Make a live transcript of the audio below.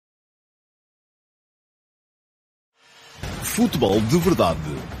Futebol de Verdade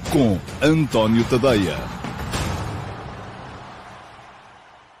com António Tadeia.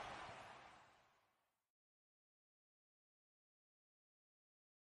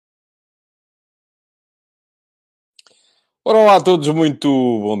 Olá a todos, muito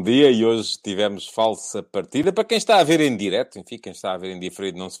bom dia. E hoje tivemos falsa partida. Para quem está a ver em direto, enfim, quem está a ver em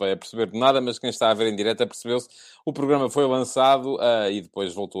diferido não se vai aperceber de nada, mas quem está a ver em direto apercebeu-se. O programa foi lançado e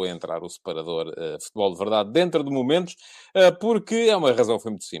depois voltou a entrar o separador Futebol de Verdade dentro de momentos, porque uma razão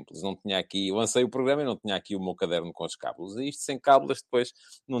foi muito simples. Não tinha aqui, lancei o programa e não tinha aqui o meu caderno com os cábulas. E isto sem cábulas depois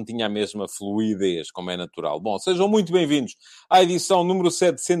não tinha a mesma fluidez, como é natural. Bom, sejam muito bem-vindos à edição número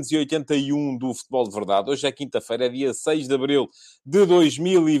 781 do Futebol de Verdade. Hoje é quinta-feira, é dia 6 de abril de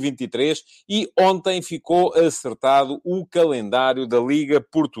 2023 e ontem ficou acertado o calendário da Liga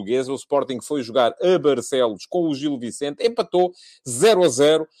Portuguesa. O Sporting foi jogar a Barcelos com o Gil Vicente, empatou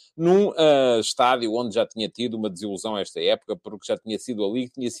 0-0 num estádio onde já tinha tido uma desilusão esta época, porque já tinha sido ali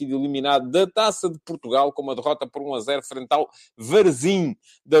que tinha sido eliminado da Taça de Portugal com uma derrota por 1-0 frente ao Varzim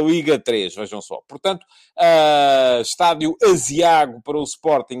da Liga 3, vejam só. Portanto, estádio aziago para o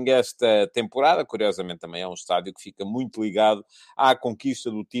Sporting esta temporada. Curiosamente também é um estádio que fica muito ligado à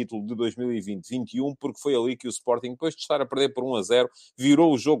conquista do título de 2020-21, porque foi ali que o Sporting, depois de estar a perder por 1-0,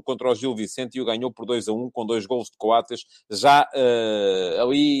 virou o jogo contra o Gil Vicente e o ganhou por 2-1, com 2 golos de Coates, já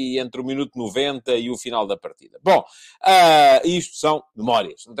ali entre o minuto 90 e o final da partida. Bom, isto são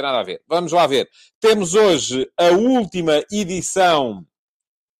memórias, não tem nada a ver. Vamos lá ver. Temos hoje a última edição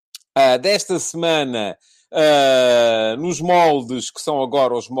desta semana, nos moldes que são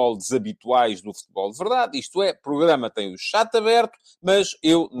agora os moldes habituais do Futebol de Verdade. Isto é, o programa tem o chat aberto, mas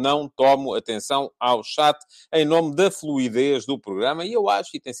eu não tomo atenção ao chat em nome da fluidez do programa. E eu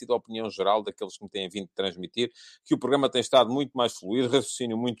acho, e tem sido a opinião geral daqueles que me têm vindo transmitir, que o programa tem estado muito mais fluido,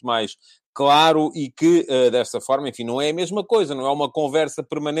 raciocínio muito mais claro e que, desta forma, enfim, não é a mesma coisa, não é uma conversa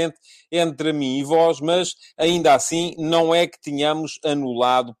permanente entre mim e vós, mas, ainda assim, não é que tenhamos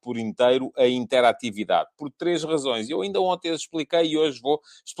anulado por inteiro a interatividade. Por 3 razões. Eu ainda ontem as expliquei e hoje vou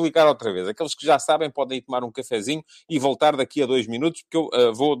explicar outra vez. Aqueles que já sabem podem ir tomar um cafezinho e voltar daqui a 2 minutos, porque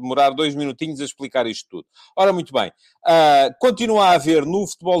eu vou demorar 2 minutinhos a explicar isto tudo. Ora, muito bem. Continua a haver no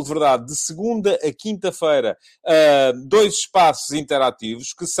Futebol de Verdade, de segunda a quinta-feira, 2 espaços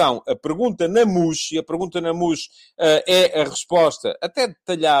interativos, que são a pergunta na MUS, e a pergunta na MUS é a resposta, até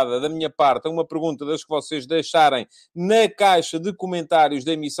detalhada da minha parte, a uma pergunta das que vocês deixarem na caixa de comentários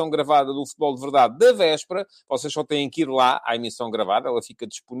da emissão gravada do Futebol de Verdade da véspera. Vocês só têm que ir lá à emissão gravada, ela fica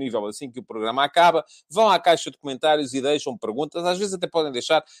disponível assim que o programa acaba. Vão à caixa de comentários e deixam perguntas. Às vezes até podem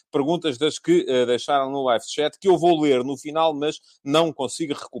deixar perguntas das que deixaram no live chat, que eu vou ler no final, mas não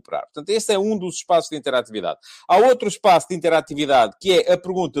consigo recuperar. Portanto, este é um dos espaços de interatividade. Há outro espaço de interatividade, que é a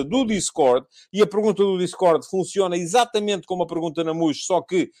pergunta do Discord, e a pergunta do Discord funciona exatamente como a pergunta na MUS, só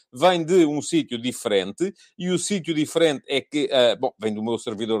que vem de um sítio diferente, e o sítio diferente é que, vem do meu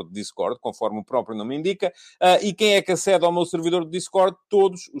servidor de Discord, conforme o próprio nome indica, e quem é que acede ao meu servidor de Discord?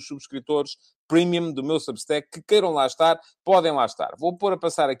 Todos os subscritores premium do meu Substack que queiram lá estar, podem lá estar. Vou pôr a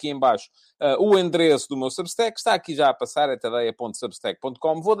passar aqui em baixo o endereço do meu Substack, está aqui já a passar, é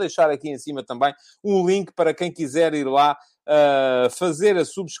tadeia.substack.com. Vou deixar aqui em cima também um link para quem quiser ir lá fazer a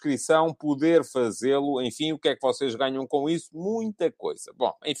subscrição, poder fazê-lo. Enfim, o que é que vocês ganham com isso? Muita coisa.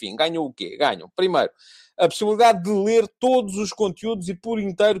 Bom, enfim, ganham o quê? Ganham, primeiro, a possibilidade de ler todos os conteúdos e por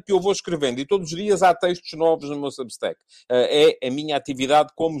inteiro que eu vou escrevendo. E todos os dias há textos novos no meu Substack. É a minha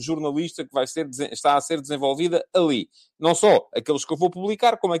atividade como jornalista que está a ser desenvolvida ali. Não só aqueles que eu vou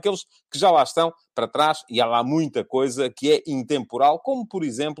publicar, como aqueles que já lá estão para trás. E há lá muita coisa que é intemporal, como, por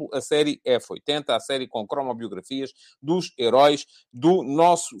exemplo, a série F80, a série com cromobiografias dos heróis do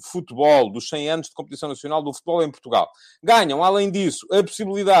nosso futebol, dos 100 anos de competição nacional do futebol em Portugal. Ganham, além disso, a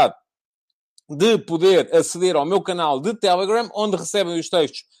possibilidade de poder aceder ao meu canal de Telegram, onde recebem os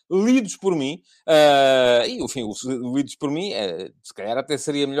textos lidos por mim, e, enfim, os lidos por mim, se calhar até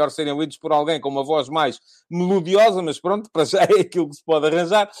seria melhor serem lidos por alguém com uma voz mais melodiosa, mas pronto, para já é aquilo que se pode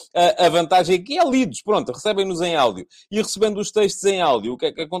arranjar. A vantagem aqui é lidos, pronto, recebem-nos em áudio. E recebendo os textos em áudio, o que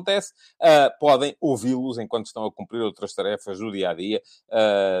é que acontece? Podem ouvi-los enquanto estão a cumprir outras tarefas do dia-a-dia,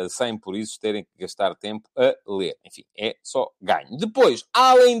 sem, por isso, terem que gastar tempo a ler. Enfim, é só ganho. Depois,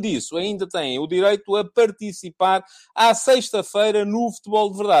 além disso, ainda têm o direito a participar à sexta-feira no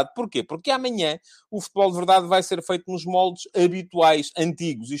Futebol de Verdade. Porquê? Porque amanhã o Futebol de Verdade vai ser feito nos moldes habituais,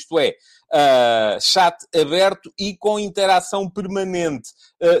 antigos, isto é, chat aberto e com interação permanente.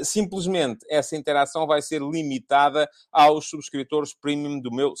 simplesmente essa interação vai ser limitada aos subscritores premium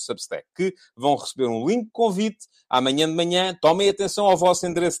do meu Substack, que vão receber um link de convite amanhã de manhã. Tomem atenção ao vosso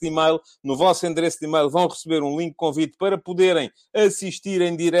endereço de e-mail. No vosso endereço de e-mail vão receber um link de convite para poderem assistir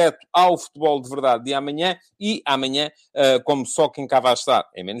em direto ao Futebol de Verdade de amanhã. E amanhã, como só quem cá vai estar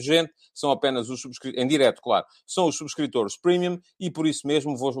é menos gente, são apenas os subscritores, em direto, claro, são os subscritores premium e por isso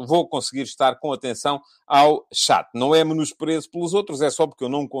mesmo vou conseguir estar com atenção ao chat. Não é menosprezo pelos outros, é só porque eu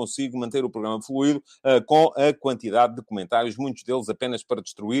não consigo manter o programa fluido com a quantidade de comentários, muitos deles apenas para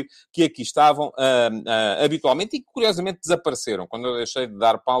destruir, que aqui estavam habitualmente e que curiosamente desapareceram quando eu deixei de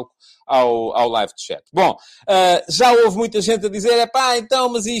dar palco ao live chat. Bom, já houve muita gente a dizer, então,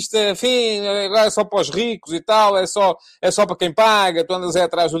 mas isto, enfim, agora é só para os ricos e tal, é só para quem paga, tu andas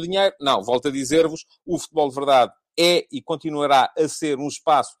atrás do dinheiro. Não, volto a dizer-vos, o Futebol de Verdade é e continuará a ser um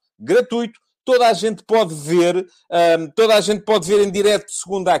espaço gratuito. Toda a gente pode ver, toda a gente pode ver em direto de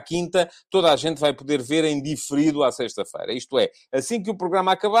segunda à quinta, toda a gente vai poder ver em diferido à sexta-feira. Isto é, assim que o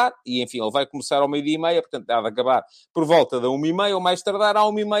programa acabar, e enfim, ele vai começar ao 12h30, portanto, há de acabar por volta da 1h30, ou mais tardar à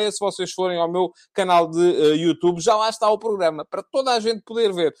 1h30, se vocês forem ao meu canal de YouTube, já lá está o programa, para toda a gente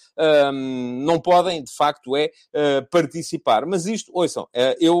poder ver. Não podem, de facto, participar. Mas isto, ouçam,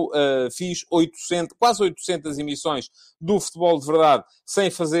 eu fiz quase 800 emissões do Futebol de Verdade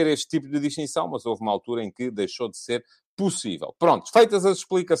sem fazer este tipo de distinção, mas houve uma altura em que deixou de ser possível. Pronto, feitas as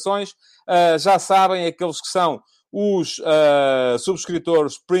explicações, já sabem, aqueles que são os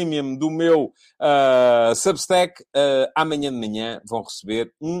subscritores premium do meu Substack, amanhã de manhã vão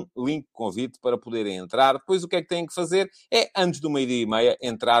receber um link de convite para poderem entrar. Depois o que é que têm que fazer? É, antes do 12h30,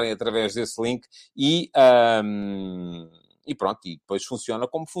 entrarem através desse link e pronto, e depois funciona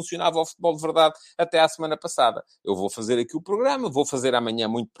como funcionava o Futebol de Verdade até à semana passada. Eu vou fazer aqui o programa, vou fazer amanhã,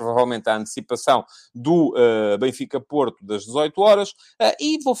 muito provavelmente, a antecipação do Benfica-Porto das 18 horas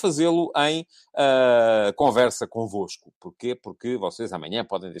e vou fazê-lo em conversa convosco. Porquê? Porque vocês amanhã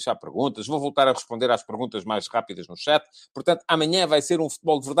podem deixar perguntas. Vou voltar a responder às perguntas mais rápidas no chat. Portanto, amanhã vai ser um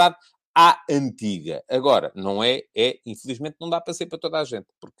Futebol de Verdade à antiga. Agora, não infelizmente não dá para ser para toda a gente,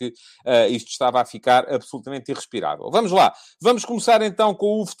 porque isto estava a ficar absolutamente irrespirável. Vamos lá. Vamos começar então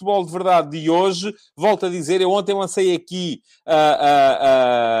com o Futebol de Verdade de hoje. Volto a dizer, eu ontem lancei aqui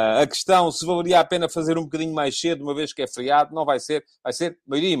a questão se valeria a pena fazer um bocadinho mais cedo, uma vez que é feriado. Não vai ser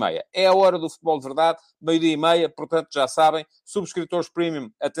 12h30. É a hora do Futebol de Verdade, 12h30, portanto já sabem, subscritores premium,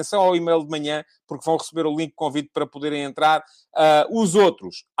 atenção ao e-mail de manhã, porque vão receber o link de convite para poderem entrar. Os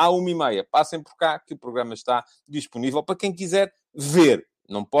outros, à 1h30, passem por cá, que o programa está disponível para quem quiser ver.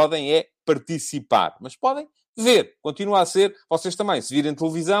 Não podem participar, mas podem ver. Continua a ser, vocês também, se virem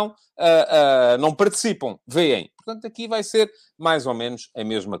televisão, não participam, veem. Portanto, aqui vai ser mais ou menos a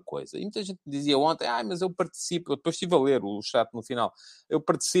mesma coisa. E muita gente dizia ontem, mas eu participo, eu depois estive a ler o chat no final, eu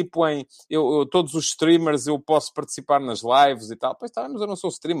participo todos os streamers, eu posso participar nas lives e tal. Pois está, mas eu não sou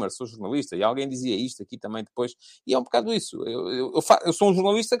streamer, sou jornalista. E alguém dizia isto aqui também depois. E é um bocado isso. Eu sou um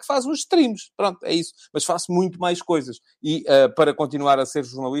jornalista que faz uns streams. Pronto, é isso. Mas faço muito mais coisas. E para continuar a ser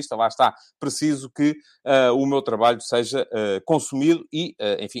jornalista, lá está, preciso que o meu trabalho seja consumido e,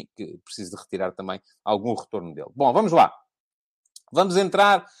 enfim, que preciso de retirar também algum retorno dele. Bom, vamos lá. Vamos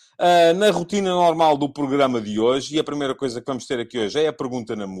entrar na rotina normal do programa de hoje. E a primeira coisa que vamos ter aqui hoje é a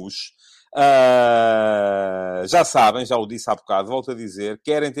pergunta na MUS. Já sabem, já o disse há bocado, volto a dizer,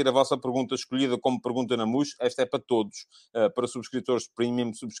 querem ter a vossa pergunta escolhida como pergunta na MUS, esta é para todos, para subscritores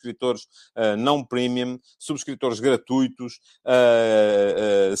premium, subscritores não premium, subscritores gratuitos,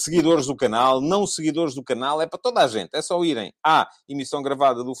 seguidores do canal, não seguidores do canal, é para toda a gente, é só irem à emissão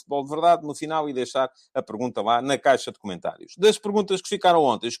gravada do Futebol de Verdade no final e deixar a pergunta lá na caixa de comentários. Das perguntas que ficaram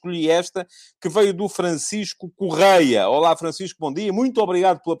ontem, escolhi esta, que veio do Francisco Correia. Olá Francisco, bom dia, muito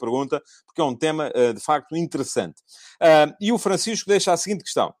obrigado pela pergunta, porque é um tema, de facto, interessante. E o Francisco deixa a seguinte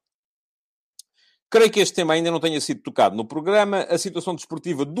questão. Creio que este tema ainda não tenha sido tocado no programa. A situação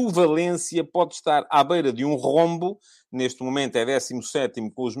desportiva do Valência pode estar à beira de um rombo. Neste momento é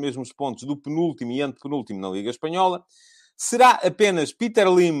 17º, com os mesmos pontos do penúltimo e antepenúltimo na Liga Espanhola. Será apenas Peter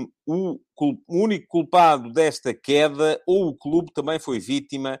Lim o único culpado desta queda ou o clube também foi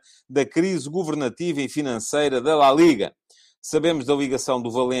vítima da crise governativa e financeira da La Liga? Sabemos da ligação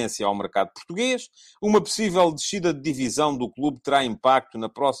do Valência ao mercado português. Uma possível descida de divisão do clube terá impacto na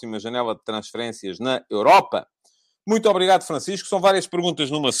próxima janela de transferências na Europa? Muito obrigado, Francisco. São várias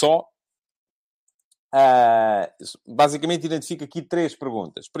perguntas numa só. Basicamente, identifico aqui 3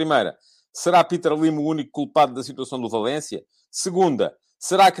 perguntas. Primeira, será Peter Lim o único culpado da situação do Valência? Segunda,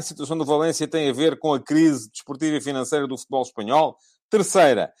 será que a situação do Valência tem a ver com a crise desportiva e financeira do futebol espanhol?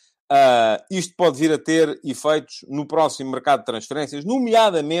 Terceira, Isto pode vir a ter efeitos no próximo mercado de transferências,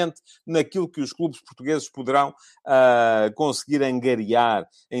 nomeadamente naquilo que os clubes portugueses poderão conseguir angariar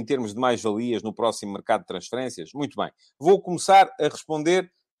em termos de mais-valias no próximo mercado de transferências? Muito bem. Vou começar a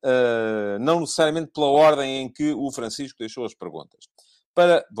responder, não necessariamente pela ordem em que o Francisco deixou as perguntas.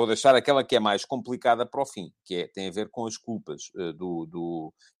 Vou deixar aquela que é mais complicada para o fim, tem a ver com as culpas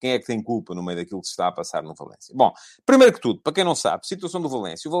quem é que tem culpa no meio daquilo que se está a passar no Valência. Bom, primeiro que tudo, para quem não sabe, situação do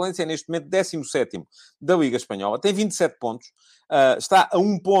Valência. O Valência é neste momento 17º da Liga Espanhola, tem 27 pontos, está a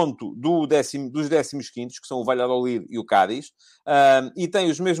 1 ponto dos 15º, que são o Valladolid e o Cádiz, e tem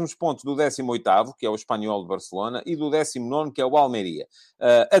os mesmos pontos do 18º, que é o Espanhol de Barcelona, e do 19º, que é o Almeria.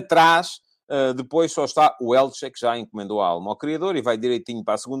 Atrás... depois só está o Elche, que já encomendou a alma ao criador e vai direitinho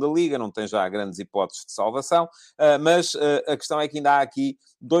para a segunda liga, não tem já grandes hipóteses de salvação, mas a questão é que ainda há aqui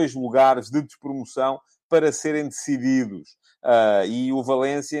 2 lugares de despromoção para serem decididos. E o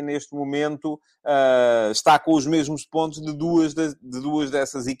Valência, neste momento, está com os mesmos pontos de duas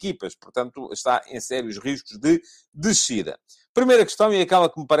dessas equipas. Portanto, está em sérios riscos de descida. Primeira questão, e aquela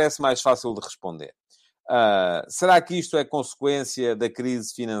que me parece mais fácil de responder. Será que isto é consequência da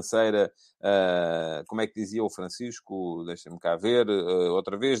crise financeira, como é que dizia o Francisco? Deixa-me cá ver,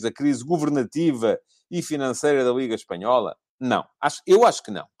 outra vez, da crise governativa e financeira da Liga Espanhola? Não. Eu acho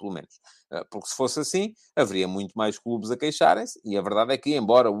que não, pelo menos. Porque se fosse assim, haveria muito mais clubes a queixarem-se, e a verdade é que,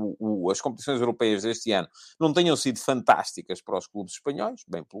 embora as competições europeias deste ano não tenham sido fantásticas para os clubes espanhóis,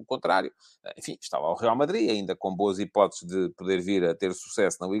 bem pelo contrário, enfim, estava o Real Madrid, ainda com boas hipóteses de poder vir a ter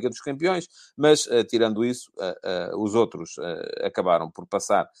sucesso na Liga dos Campeões, mas, tirando isso, os outros acabaram por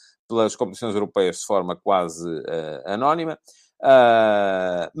passar pelas competições europeias de forma quase anónima.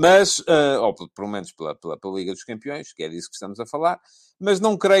 Ou pelo menos pela Liga dos Campeões, que é disso que estamos a falar, mas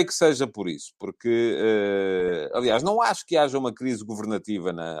não creio que seja por isso, porque, aliás, não acho que haja uma crise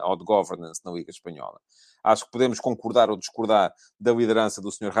governativa ou de governance na Liga Espanhola. Acho que podemos concordar ou discordar da liderança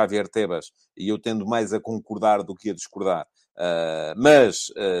do Sr. Javier Tebas, e eu tendo mais a concordar do que a discordar. Mas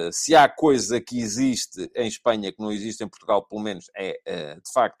se há coisa que existe em Espanha que não existe em Portugal, pelo menos,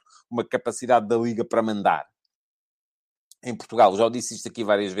 de facto, uma capacidade da Liga para mandar. Em Portugal, já disse isto aqui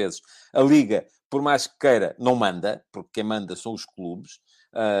várias vezes, a Liga, por mais que queira, não manda, porque quem manda são os clubes,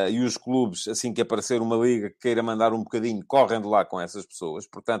 e os clubes, assim que aparecer uma Liga que queira mandar um bocadinho, correm de lá com essas pessoas.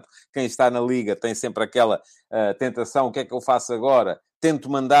 Portanto, quem está na Liga tem sempre aquela tentação, o que é que eu faço agora?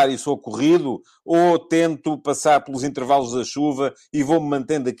 Tento mandar e sou corrido, ou tento passar pelos intervalos da chuva e vou-me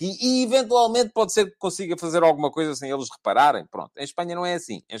mantendo aqui, e eventualmente pode ser que consiga fazer alguma coisa sem eles repararem. Pronto, em Espanha não é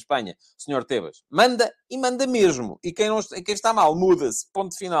assim. Em Espanha, o Sr. Tebas manda e manda mesmo. E quem está mal, muda-se.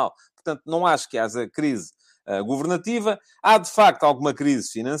 Ponto final. Portanto, não acho que haja crise governativa. Há, de facto, alguma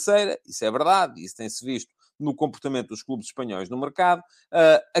crise financeira. Isso é verdade. Isso tem-se visto no comportamento dos clubes espanhóis no mercado.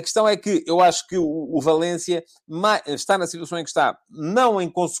 A questão é que eu acho que o Valência está na situação em que está, não em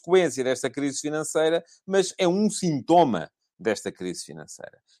consequência desta crise financeira, mas é um sintoma desta crise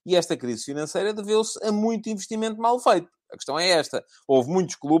financeira. E esta crise financeira deveu-se a muito investimento mal feito. A questão é esta. Houve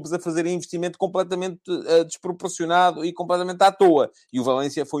muitos clubes a fazerem investimento completamente desproporcionado e completamente à toa. E o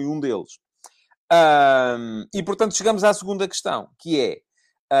Valência foi um deles. E, portanto, chegamos à segunda questão, que é,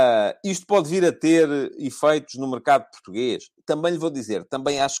 isto pode vir a ter efeitos no mercado português? Também lhe vou dizer,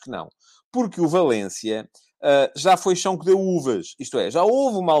 também acho que não. Porque o Valência já foi chão que deu uvas. Isto é, já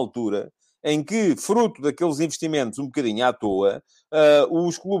houve uma altura em que, fruto daqueles investimentos um bocadinho à toa,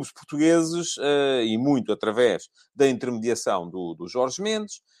 os clubes portugueses, e muito através da intermediação do Jorge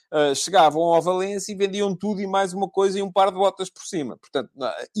Mendes, chegavam ao Valência e vendiam tudo e mais uma coisa e um par de botas por cima. Portanto,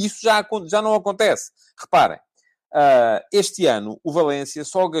 isso já não acontece. Reparem. Este ano, o Valência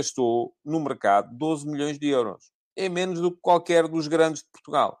só gastou no mercado 12 milhões de euros. É menos do que qualquer dos grandes de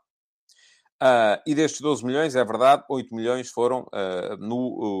Portugal. E destes 12 milhões, é verdade, 8 milhões foram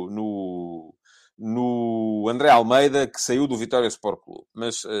no André Almeida, que saiu do Vitória Sport Clube.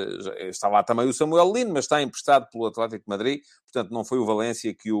 Mas está lá também o Samuel Lino, mas está emprestado pelo Atlético de Madrid, portanto não foi o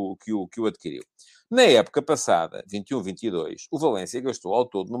Valência que o adquiriu. Na época passada, 21-22, o Valência gastou ao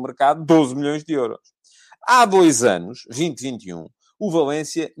todo no mercado 12 milhões de euros. Há 2 anos, 2021, o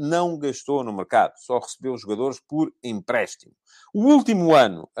Valência não gastou no mercado, só recebeu jogadores por empréstimo. O último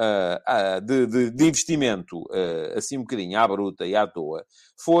ano de investimento, assim um bocadinho à bruta e à toa,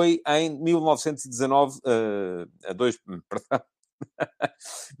 foi em 1919, perdão,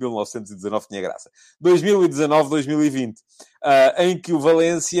 1919 tinha graça. 2019-2020, em que o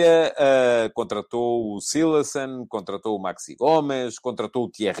Valência contratou o Silasen, contratou o Maxi Gomes, contratou o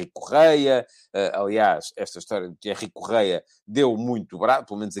Thierry Correia. Aliás, esta história do Thierry Correia deu muito barato,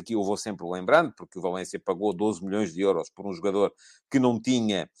 pelo menos aqui eu vou sempre lembrando, porque o Valência pagou 12 milhões de euros por um jogador que não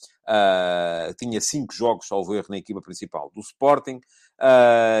tinha... tinha 5 jogos, salvo erro, na equipa principal do Sporting.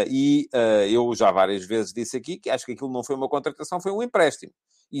 Eu já várias vezes disse aqui que acho que aquilo não foi uma contratação, foi um empréstimo.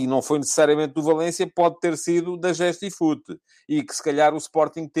 E não foi necessariamente do Valência, pode ter sido da Gestifute. E que, se calhar, o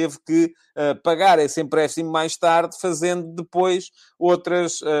Sporting teve que pagar esse empréstimo mais tarde, fazendo depois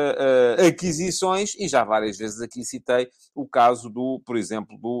outras aquisições. E já várias vezes aqui citei o caso, por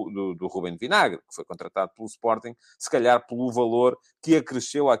exemplo, do Rubén Vinagre, que foi contratado pelo Sporting, se calhar pelo valor que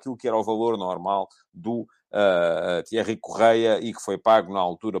acresceu àquilo que era o valor normal do Thierry Correia e que foi pago na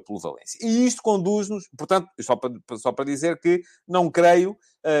altura pelo Valência. E isto conduz-nos, portanto, só para dizer que não creio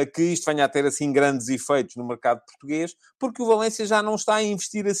que isto venha a ter assim grandes efeitos no mercado português, porque o Valência já não está a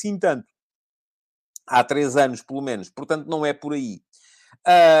investir assim tanto. Há 3 anos, pelo menos. Portanto, não é por aí.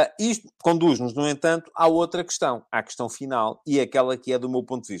 Isto conduz-nos, no entanto, à outra questão, à questão final, e aquela que é, do meu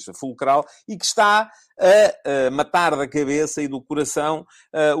ponto de vista, fulcral, e que está a matar da cabeça e do coração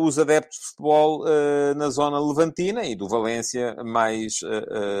os adeptos de futebol na zona levantina, e do Valência mais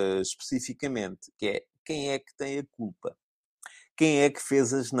especificamente, que é: quem é que tem a culpa? Quem é que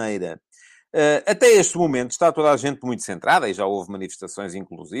fez a geneira? Até este momento está toda a gente muito centrada, e já houve manifestações,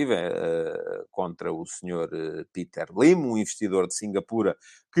 inclusive, contra o senhor Peter Lim, um investidor de Singapura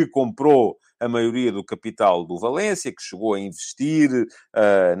que comprou a maioria do capital do Valência, que chegou a investir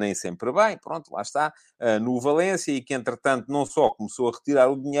nem sempre bem, pronto, lá está, no Valência, e que, entretanto, não só começou a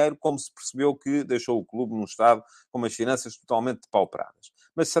retirar o dinheiro, como se percebeu que deixou o clube num estado com as finanças totalmente depauperadas.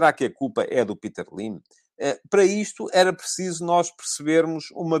 Mas será que a culpa é do Peter Lim? Para isto era preciso nós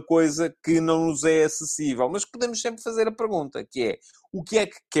percebermos uma coisa que não nos é acessível, mas que podemos sempre fazer a pergunta, que é: o que é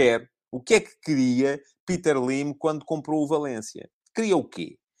que quer, o que é que queria Peter Lim quando comprou o Valência? Queria o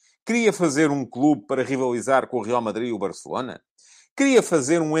quê? Queria fazer um clube para rivalizar com o Real Madrid e o Barcelona? Queria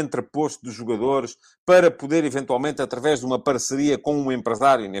fazer um entreposto de jogadores para poder, eventualmente, através de uma parceria com um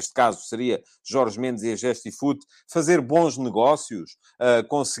empresário, neste caso seria Jorge Mendes e a Gestifute, fazer bons negócios,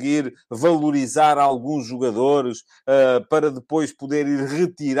 conseguir valorizar alguns jogadores para depois poder ir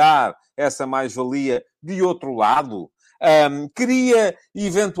retirar essa mais-valia de outro lado? Queria,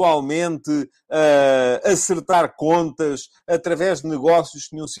 eventualmente, acertar contas através de negócios que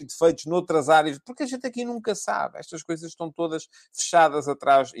tinham sido feitos noutras áreas, porque a gente aqui nunca sabe. Estas coisas estão todas fechadas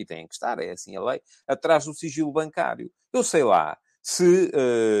atrás, e têm que estar, é assim a lei, atrás do sigilo bancário. Eu sei lá se,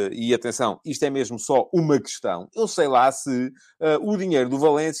 e atenção, isto é mesmo só uma questão, eu sei lá se o dinheiro do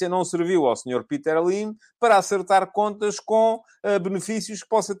Valência não serviu ao Sr. Peter Lim para acertar contas com benefícios que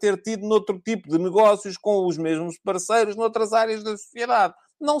possa ter tido noutro tipo de negócios com os mesmos parceiros noutras áreas da sociedade.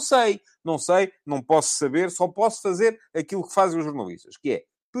 Não sei, não posso saber, só posso fazer aquilo que fazem os jornalistas, que é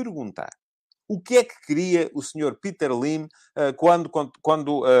perguntar. O que é que queria o Sr. Peter Lim quando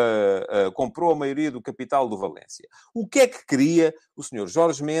comprou a maioria do capital do Valência? O que é que queria o Sr.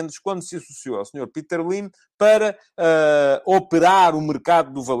 Jorge Mendes quando se associou ao Sr. Peter Lim para operar o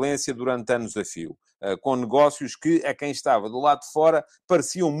mercado do Valência durante anos a fio? Com negócios que, a quem estava do lado de fora,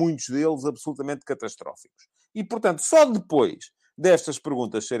 pareciam muitos deles absolutamente catastróficos. E, portanto, só depois destas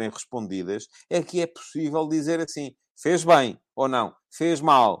perguntas serem respondidas é que é possível dizer assim: fez bem ou não, fez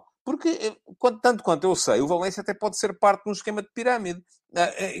mal. Porque, tanto quanto eu sei, o Valência até pode ser parte de um esquema de pirâmide,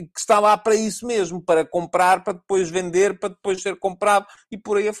 que está lá para isso mesmo, para comprar, para depois vender, para depois ser comprado e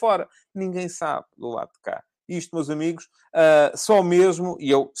por aí afora. Ninguém sabe do lado de cá. Isto, meus amigos, só mesmo, e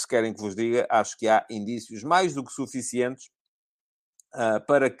eu, se querem que vos diga, acho que há indícios mais do que suficientes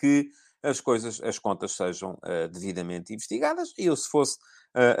para que as contas sejam devidamente investigadas. E eu, se fosse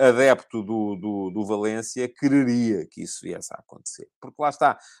adepto do Valência, quereria que isso viesse a acontecer. Porque lá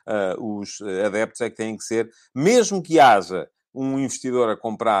está, os adeptos é que têm que ser, mesmo que haja um investidor a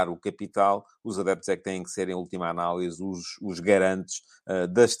comprar o capital, os adeptos é que têm que ser, em última análise, os garantes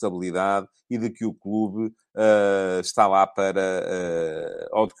da estabilidade e de que o clube está lá para...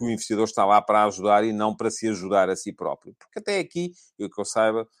 ou de que o investidor está lá para ajudar e não para se ajudar a si próprio. Porque até aqui, eu que eu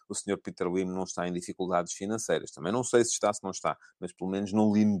saiba, o Sr. Peter Lim não está em dificuldades financeiras. Também não sei se está, se não está, mas pelo menos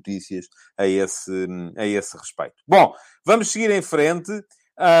não li notícias a esse respeito. Bom, vamos seguir em frente.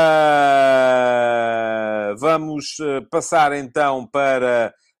 Vamos passar então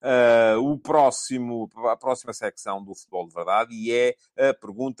para a próxima secção do Futebol de Verdade, e é a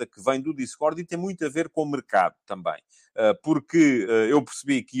pergunta que vem do Discord e tem muito a ver com o mercado também. Porque eu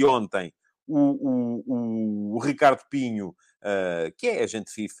percebi que ontem o Ricardo Pinho que é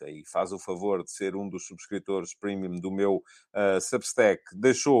agente FIFA e faz o favor de ser um dos subscritores premium do meu Substack,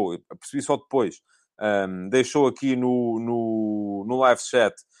 deixou, percebi só depois, deixou aqui no live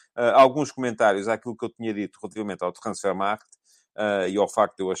chat alguns comentários àquilo que eu tinha dito relativamente ao Transfermarkt e ao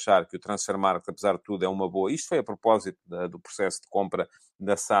facto de eu achar que o Transfermarkt, apesar de tudo, é uma boa... Isto foi a propósito do processo de compra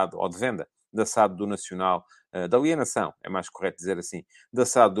da SAD, ou de venda, da SAD do Nacional, da alienação, é mais correto dizer assim, da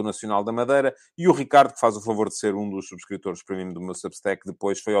SAD do Nacional da Madeira, e o Ricardo, que faz o favor de ser um dos subscritores premium do meu Substack,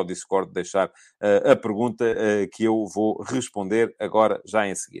 depois foi ao Discord deixar a pergunta que eu vou responder agora, já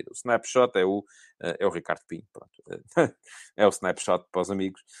em seguida. O snapshot é o Ricardo Pinho, pronto. É o snapshot para os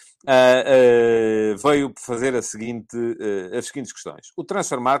amigos. Veio fazer as seguintes questões. O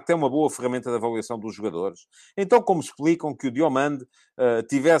Transfermarkt é uma boa ferramenta de avaliação dos jogadores. Então, como explicam que o Diomande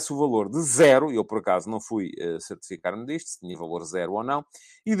tivesse o valor de 0, eu por acaso não fui certificar-me disto, se tinha valor 0 ou não,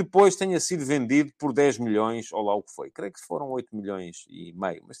 e depois tenha sido vendido por 10 milhões, ou lá o que foi. Creio que foram 8 milhões e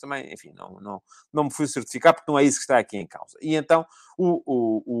meio, mas também, enfim, não me fui certificar porque não é isso que está aqui em causa. E então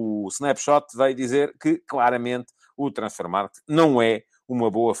o Snapshot veio dizer que, claramente, o Transfermarkt não é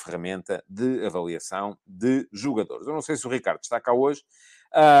uma boa ferramenta de avaliação de jogadores. Eu não sei se o Ricardo está cá hoje.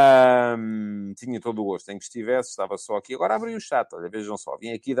 Tinha todo o gosto em que estivesse, estava só aqui. Agora abri o chat, olha, vejam só.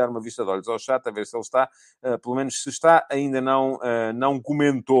 Vim aqui dar uma vista de olhos ao chat, a ver se ele está. Pelo menos se está, ainda não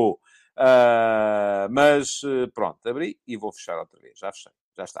comentou. Mas pronto, abri e vou fechar outra vez. Já fechei,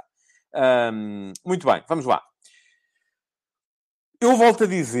 já está. Muito bem, vamos lá. Eu volto a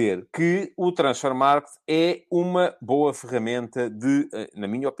dizer que o Transfermarkt é uma boa ferramenta na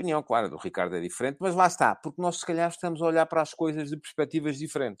minha opinião, claro, do Ricardo é diferente, mas lá está, porque nós se calhar estamos a olhar para as coisas de perspectivas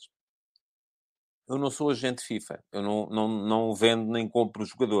diferentes. Eu não sou agente FIFA, eu não vendo nem compro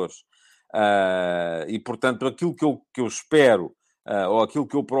jogadores. E, portanto, aquilo que eu espero, ou aquilo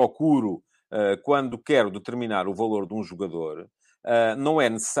que eu procuro quando quero determinar o valor de um jogador, não é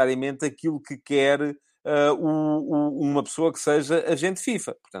necessariamente aquilo que quer uma pessoa que seja agente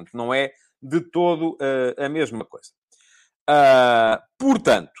FIFA. Portanto, não é de todo a mesma coisa.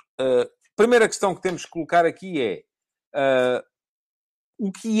 Portanto, a primeira questão que temos que colocar aqui é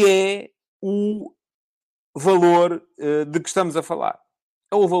o que é o valor de que estamos a falar?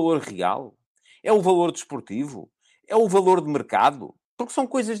 É o valor real? É o valor desportivo? É o valor de mercado? Porque são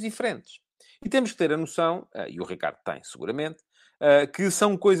coisas diferentes. E temos que ter a noção, e o Ricardo tem seguramente, que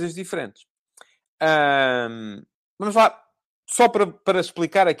são coisas diferentes. Vamos lá, só para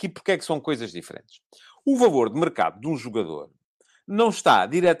explicar aqui porque é que são coisas diferentes. O valor de mercado de um jogador não está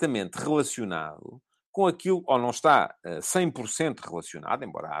diretamente relacionado com aquilo, ou não está 100% relacionado,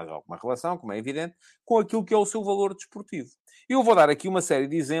 embora haja alguma relação, como é evidente, com aquilo que é o seu valor desportivo. Eu vou dar aqui uma série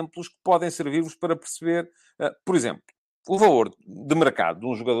de exemplos que podem servir-vos para perceber, por exemplo, o valor de mercado de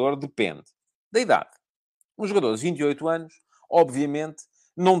um jogador depende da idade. Um jogador de 28 anos, obviamente,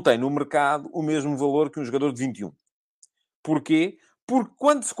 não tem no mercado o mesmo valor que um jogador de 21. Porquê? Porque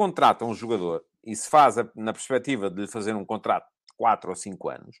quando se contrata um jogador, e se faz na perspectiva de lhe fazer um contrato de 4 ou 5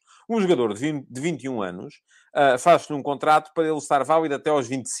 anos, um jogador de 21 anos faz-se um contrato para ele estar válido até aos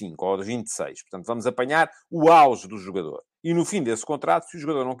 25 ou aos 26. Portanto, vamos apanhar o auge do jogador. E no fim desse contrato, se o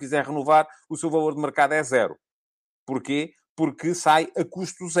jogador não quiser renovar, o seu valor de mercado é 0. Porquê? Porque sai a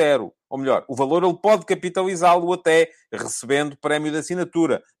custo 0. Ou melhor, o valor ele pode capitalizá-lo até recebendo prémio de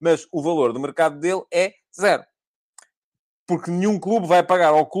assinatura, mas o valor de mercado dele é 0. Porque nenhum clube vai pagar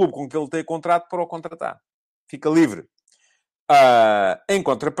ao clube com que ele tem contrato para o contratar. Fica livre. Em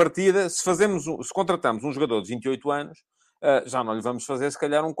contrapartida, se contratamos um jogador de 28 anos, já não lhe vamos fazer, se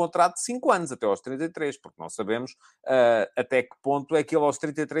calhar, um contrato de 5 anos, até aos 33, porque não sabemos até que ponto é que ele aos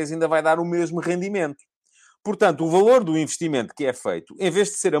 33 ainda vai dar o mesmo rendimento. Portanto, o valor do investimento que é feito, em vez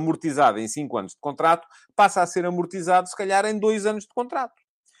de ser amortizado em 5 anos de contrato, passa a ser amortizado, se calhar, em 2 anos de contrato.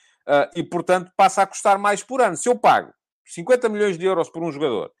 E, portanto, passa a custar mais por ano. Se eu pago 50 milhões de euros por um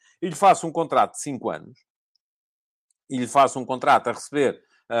jogador e lhe faço um contrato de 5 anos, e lhe faço um contrato a receber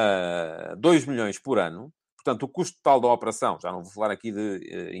 2 milhões por ano, portanto, o custo total da operação, já não vou falar aqui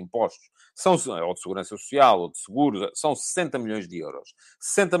de impostos, ou de segurança social, ou de seguros, são 60 milhões de euros.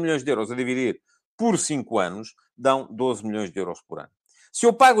 60 milhões de euros a dividir por 5 anos dão 12 milhões de euros por ano. Se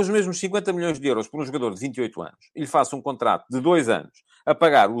eu pago os mesmos 50 milhões de euros por um jogador de 28 anos e lhe faço um contrato de 2 anos a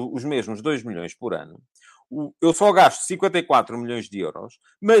pagar os mesmos 2 milhões por ano, eu só gasto 54 milhões de euros,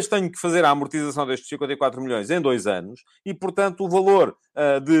 mas tenho que fazer a amortização destes 54 milhões em 2 anos e, portanto, o valor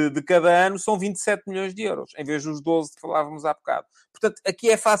de cada ano são 27 milhões de euros, em vez dos 12 que falávamos há bocado. Portanto, aqui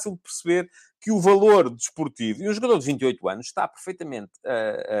é fácil de perceber que o valor desportivo, e um jogador de 28 anos está perfeitamente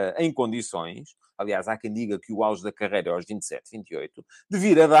em condições, aliás, há quem diga que o auge da carreira é aos 27, 28, de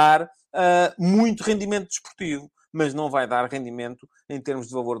vir a dar muito rendimento desportivo. mas não vai dar rendimento em termos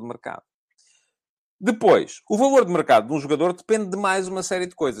de valor de mercado. Depois, o valor de mercado de um jogador depende de mais uma série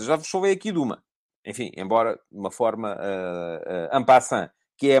de coisas. Já vos falei aqui de uma. Enfim, embora de uma forma en passant,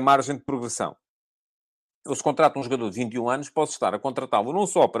 que é a margem de progressão. Eu, se contrato um jogador de 21 anos, posso estar a contratá-lo não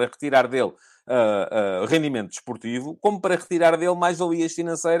só para retirar dele rendimento desportivo, como para retirar dele mais-valias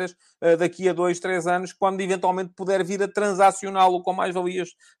financeiras daqui a 2, 3 anos, quando eventualmente puder vir a transacioná-lo com mais-valias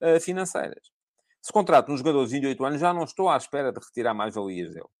financeiras. Se contrato um jogador de 28 anos, já não estou à espera de retirar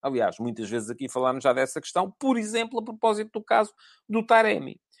mais-valias dele. Aliás, muitas vezes aqui falámos já dessa questão, por exemplo, a propósito do caso do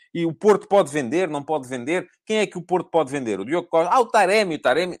Taremi. E o Porto pode vender, não pode vender? Quem é que o Porto pode vender? O Diogo Costa? O Taremi. O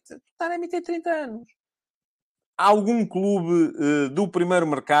Taremi tem 30 anos. Algum clube do primeiro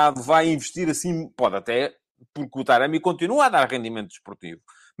mercado vai investir assim? Pode até, porque o Taremi continua a dar rendimento desportivo.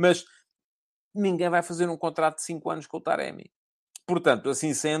 Mas ninguém vai fazer um contrato de 5 anos com o Taremi. Portanto,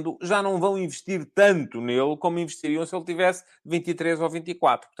 assim sendo, já não vão investir tanto nele como investiriam se ele tivesse 23 ou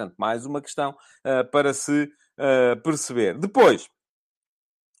 24. Portanto, mais uma questão para se perceber. Depois,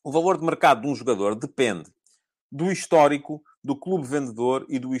 o valor de mercado de um jogador depende do histórico do clube vendedor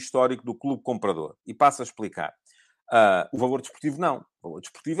e do histórico do clube comprador. E passo a explicar. O valor desportivo não. O valor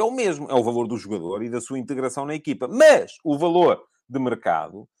desportivo é o mesmo. É o valor do jogador e da sua integração na equipa. Mas o valor de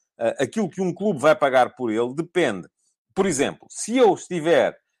mercado, aquilo que um clube vai pagar por ele, depende. Por exemplo, se eu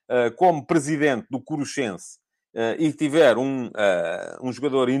estiver como presidente do Coruchense e tiver um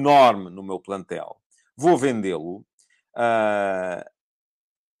jogador enorme no meu plantel, vou vendê-lo.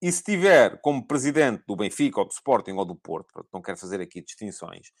 E se tiver como presidente do Benfica, ou do Sporting, ou do Porto, não quero fazer aqui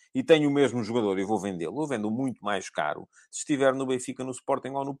distinções, e tenho o mesmo jogador e vou vendê-lo, eu vendo muito mais caro se estiver no Benfica, no Sporting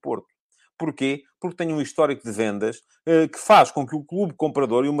ou no Porto. Porquê? Porque tenho um histórico de vendas que faz com que o clube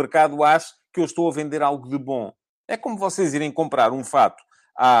comprador e o mercado ache que eu estou a vender algo de bom. É como vocês irem comprar um fato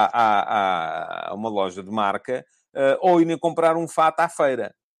a uma loja de marca ou irem comprar um fato à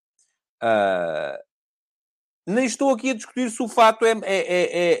feira. Nem estou aqui a discutir se o fato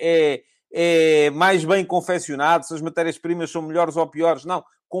é mais bem confeccionado, se as matérias-primas são melhores ou piores. Não.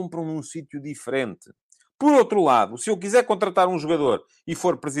 Compram num sítio diferente. Por outro lado, se eu quiser contratar um jogador e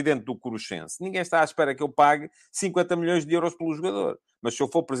for presidente do Coruchense, ninguém está à espera que eu pague 50 milhões de euros pelo jogador. Mas se eu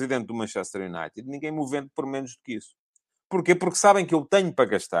for presidente do Manchester United, ninguém me vende por menos do que isso. Porquê? Porque sabem que eu tenho para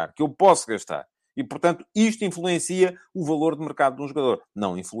gastar, que eu posso gastar. E, portanto, isto influencia o valor de mercado de um jogador.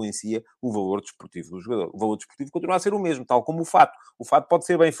 Não influencia o valor desportivo do jogador. O valor desportivo continua a ser o mesmo, tal como o fato. O fato pode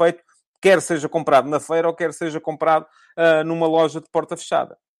ser bem feito, quer seja comprado na feira ou quer seja comprado numa loja de porta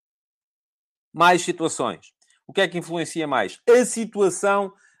fechada. Mais situações. O que é que influencia mais? A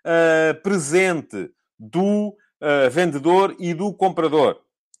situação presente do vendedor e do comprador.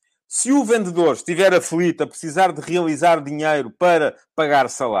 Se o vendedor estiver aflito a precisar de realizar dinheiro para pagar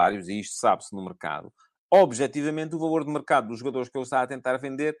salários, e isto sabe-se no mercado, objetivamente o valor de mercado dos jogadores que ele está a tentar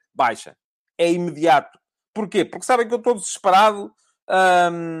vender baixa. É imediato. Porquê? Porque sabem que eu estou desesperado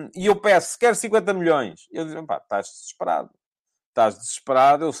e eu peço, quero 50 milhões. Eu digo, pá, estás desesperado. Estás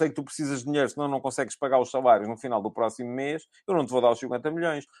desesperado, eu sei que tu precisas de dinheiro, senão não consegues pagar os salários no final do próximo mês, eu não te vou dar os 50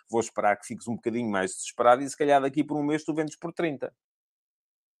 milhões. Vou esperar que fiques um bocadinho mais desesperado e se calhar daqui por um mês tu vendes por 30.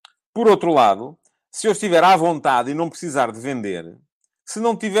 Por outro lado, se eu estiver à vontade e não precisar de vender, se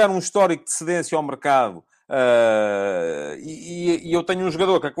não tiver um histórico de cedência ao mercado e eu tenho um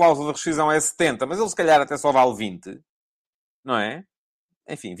jogador que a cláusula de rescisão é 70, mas ele se calhar até só vale 20, não é?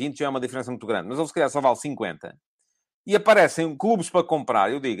 Enfim, 20 já é uma diferença muito grande, mas ele se calhar só vale 50. E aparecem clubes para comprar,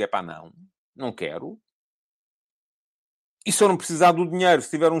 eu digo, não quero. E se eu não precisar do dinheiro, se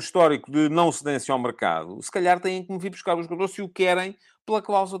tiver um histórico de não cedência ao mercado, se calhar têm que me vir buscar os jogadores se o querem pela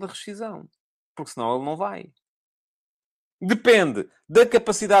cláusula de rescisão. Porque senão ele não vai. Depende da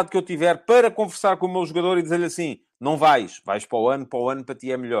capacidade que eu tiver para conversar com o meu jogador e dizer-lhe assim, não vais para o ano para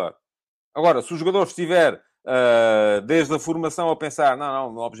ti é melhor. Agora, se o jogador estiver desde a formação a pensar, não,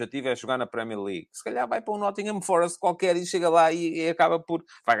 o meu objetivo é jogar na Premier League, se calhar vai para um Nottingham Forest qualquer e chega lá e acaba por...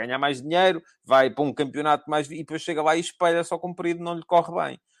 Vai ganhar mais dinheiro, vai para um campeonato mais... E depois chega lá e espelha só comprido, não lhe corre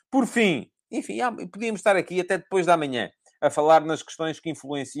bem. Por fim, enfim, podíamos estar aqui até depois da manhã a falar nas questões que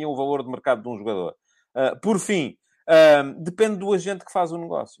influenciam o valor de mercado de um jogador. Por fim, depende do agente que faz o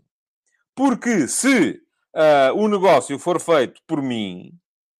negócio. Porque se o negócio for feito por mim,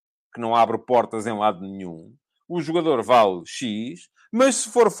 que não abre portas em lado nenhum, o jogador vale X, mas se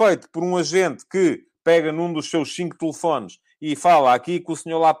for feito por um agente que pega num dos seus 5 telefones e fala aqui com o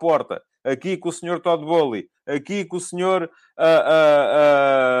senhor Laporta, aqui com o senhor Todd Bowley, aqui com o senhor,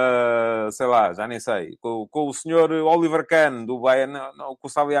 sei lá, já nem sei, com o senhor Oliver Kahn, do Bayern, não, com o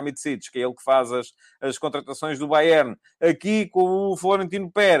Salihamidzic, que é ele que faz as contratações do Bayern, aqui com o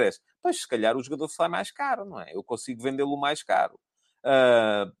Florentino Pérez, pois se calhar o jogador sai mais caro, não é? Eu consigo vendê-lo mais caro.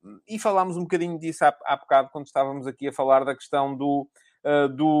 E falámos um bocadinho disso há bocado, quando estávamos aqui a falar da questão do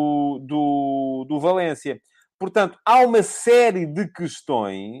Valência. Portanto, há uma série de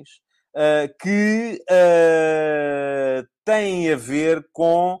questões que têm a ver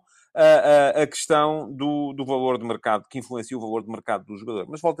com a questão do valor de mercado, que influencia o valor de mercado do jogador.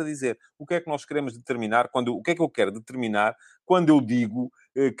 Mas volto a dizer, o que é que nós queremos determinar, o que é que eu quero determinar quando eu digo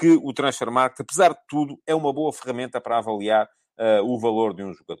que o Transfermarkt, apesar de tudo, é uma boa ferramenta para avaliar o valor de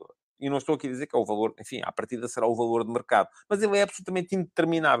um jogador. E não estou aqui a dizer que é o valor, enfim, à partida será o valor de mercado. Mas ele é absolutamente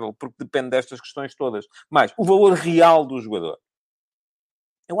indeterminável, porque depende destas questões todas. Mas o valor real do jogador.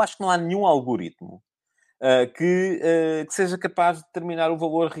 Eu acho que não há nenhum algoritmo que seja capaz de determinar o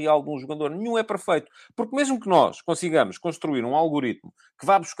valor real de um jogador. Nenhum é perfeito. Porque mesmo que nós consigamos construir um algoritmo que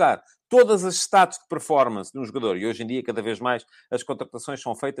vá buscar todas as stats de performance de um jogador, e hoje em dia, cada vez mais, as contratações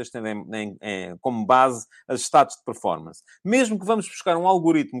são feitas tendo como base as stats de performance. Mesmo que vamos buscar um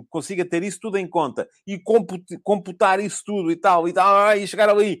algoritmo que consiga ter isso tudo em conta e computar isso tudo e tal, e chegar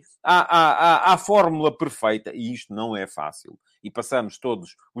ali à fórmula perfeita, e isto não é fácil. E passamos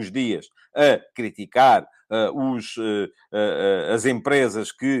todos os dias a criticar as empresas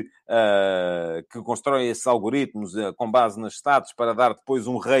que constroem esses algoritmos com base nas stats para dar depois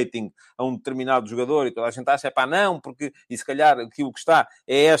um rating a um determinado jogador, e toda a gente acha, não, porque, e se calhar aquilo que está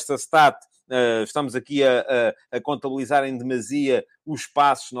é esta stat, estamos aqui a contabilizar em demasia os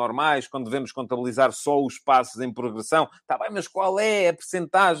passos normais, quando devemos contabilizar só os passos em progressão. Está bem, mas qual é a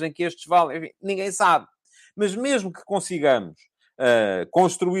percentagem que estes valem? Enfim, ninguém sabe. Mas mesmo que consigamos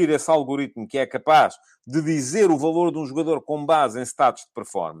construir esse algoritmo que é capaz de dizer o valor de um jogador com base em status de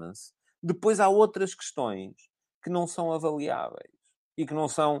performance, depois há outras questões que não são avaliáveis e que não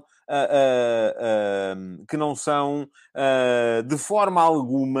são, de forma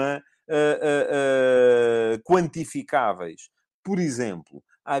alguma quantificáveis. Por exemplo,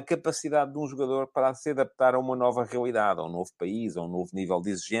 a capacidade de um jogador para se adaptar a uma nova realidade, a um novo país, a um novo nível de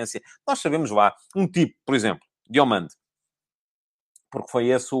exigência. Nós sabemos lá, um tipo, por exemplo, Diomande, porque foi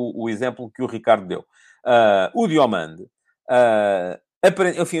esse o exemplo que o Ricardo deu. O Diomande,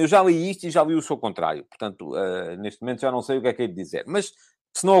 enfim, eu já li isto e já li o seu contrário. Portanto, neste momento já não sei o que é que é de dizer. Mas,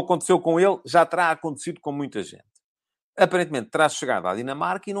 se não aconteceu com ele, já terá acontecido com muita gente. Aparentemente, terá chegado à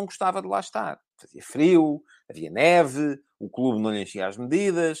Dinamarca e não gostava de lá estar. Fazia frio, havia neve, o clube não lhe enchia as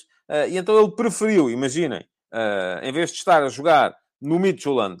medidas. E então ele preferiu, imaginem, em vez de estar a jogar no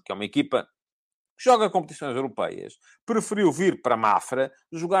Midtjylland, que é uma equipa que joga competições europeias, preferiu vir para Mafra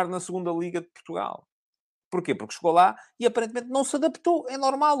jogar na segunda Liga de Portugal. Porquê? Porque chegou lá e aparentemente não se adaptou. É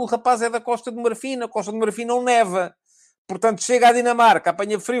normal, o rapaz é da Costa do Marfim, na Costa do Marfim não neva. Portanto, chega à Dinamarca,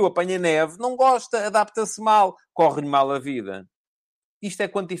 apanha frio, apanha neve, não gosta, adapta-se mal, corre-lhe mal a vida. Isto é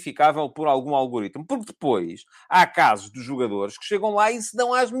quantificável por algum algoritmo. Porque depois há casos de jogadores que chegam lá e se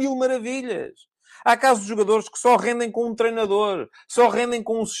dão às mil maravilhas. Há casos de jogadores que só rendem com um treinador, só rendem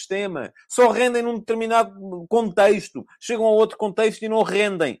com um sistema, só rendem num determinado contexto. Chegam a outro contexto e não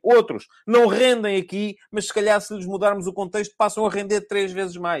rendem. Outros não rendem aqui, mas se calhar se lhes mudarmos o contexto passam a render 3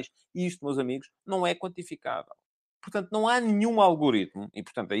 vezes mais. E isto, meus amigos, não é quantificável. Portanto, não há nenhum algoritmo, e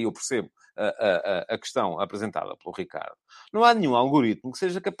portanto aí eu percebo a questão apresentada pelo Ricardo, não há nenhum algoritmo que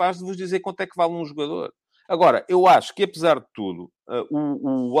seja capaz de vos dizer quanto é que vale um jogador. Agora, eu acho que, apesar de tudo,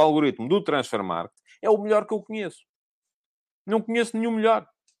 o algoritmo do Transfermarkt é o melhor que eu conheço. Não conheço nenhum melhor.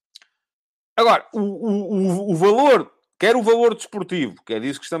 Agora, o valor, quer o valor desportivo, que é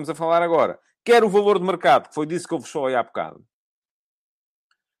disso que estamos a falar agora, quer o valor de mercado, que foi disso que eu vos falei há bocado,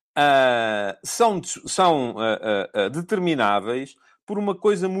 são determináveis por uma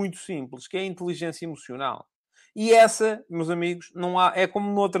coisa muito simples, que é a inteligência emocional. E essa, meus amigos, não há... É como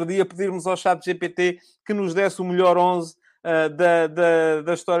no outro dia pedirmos ao chat GPT que nos desse o melhor 11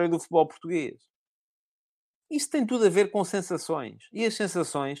 da história do futebol português. Isso tem tudo a ver com sensações. E as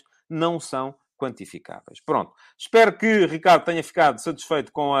sensações não são quantificáveis. Pronto. Espero que Ricardo tenha ficado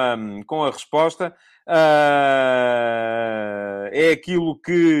satisfeito com a resposta. É aquilo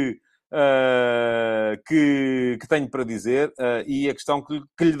que tenho para dizer. E a questão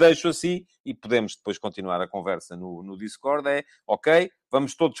que lhe deixo assim, e podemos depois continuar a conversa no Discord, é, ok,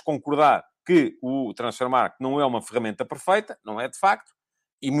 vamos todos concordar que o Transfermarkt não é uma ferramenta perfeita, não é de facto,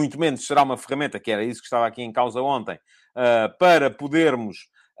 e muito menos será uma ferramenta, que era isso que estava aqui em causa ontem, para podermos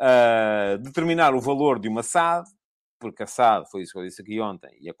determinar o valor de uma SAD, porque a SAD, foi isso que eu disse aqui ontem,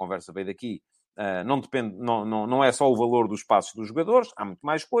 e a conversa veio daqui, não depende, não é só o valor dos passos dos jogadores, há muito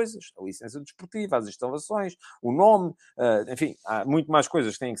mais coisas, a licença desportiva, as instalações, o nome, enfim, há muito mais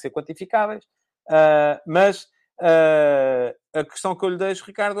coisas que têm que ser quantificáveis, mas a questão que eu lhe deixo,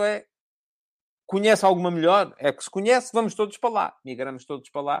 Ricardo, é Conhece alguma melhor? É que se conhece, vamos todos para lá. Migramos todos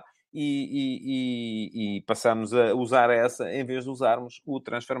para lá e passamos a usar essa em vez de usarmos o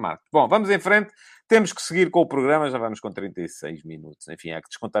Transfermarkt. Bom, vamos em frente. Temos que seguir com o programa. Já vamos com 36 minutos. Enfim, há que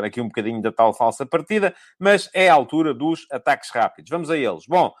descontar aqui um bocadinho da tal falsa partida, mas é a altura dos ataques rápidos. Vamos a eles.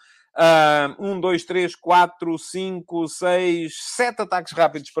 Bom, 2, 3, 4, 5, 6, 7 ataques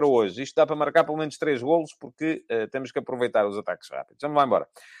rápidos para hoje. Isto dá para marcar pelo menos 3 golos, porque temos que aproveitar os ataques rápidos. Vamos lá embora.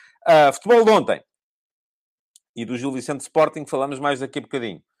 Futebol de ontem. E do Gil Vicente Sporting falamos mais daqui a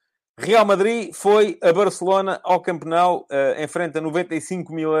bocadinho. Real Madrid foi a Barcelona ao Camp Nou, enfrenta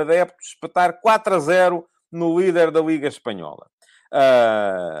 95 mil adeptos, espetar 4-0 no líder da Liga Espanhola.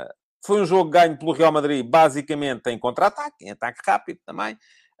 Foi um jogo ganho pelo Real Madrid, basicamente em contra-ataque, em ataque rápido também,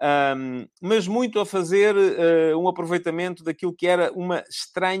 mas muito a fazer um aproveitamento daquilo que era uma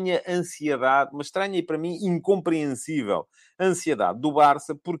estranha ansiedade, uma estranha e para mim incompreensível ansiedade do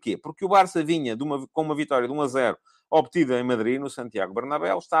Barça. Porquê? Porque o Barça vinha com uma vitória de 1-0 obtida em Madrid, no Santiago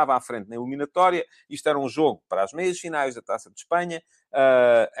Bernabéu, estava à frente na eliminatória. Isto era um jogo para as meias finais da Taça de Espanha,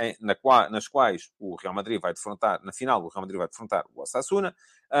 nas quais o Real Madrid vai defrontar, na final, o Real Madrid vai defrontar o Osasuna,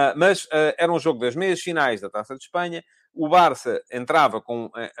 mas era um jogo das meias finais da Taça de Espanha. O Barça entrava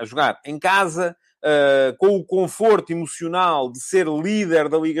a jogar em casa, com o conforto emocional de ser líder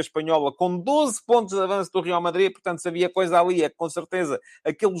da Liga Espanhola, com 12 pontos de avanço do Real Madrid. Portanto, se havia coisa ali, é que com certeza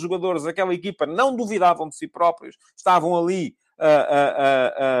aqueles jogadores, aquela equipa, não duvidavam de si próprios, estavam ali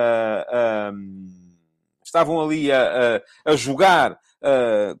a jogar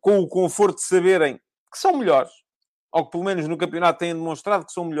com o conforto de saberem que são melhores, ou que pelo menos no campeonato têm demonstrado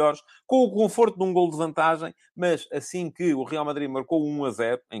que são melhores, com o conforto de um gol de vantagem. Mas assim que o Real Madrid marcou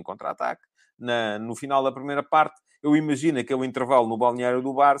 1-0 em contra-ataque, no final da primeira parte, eu imagino aquele intervalo no balneário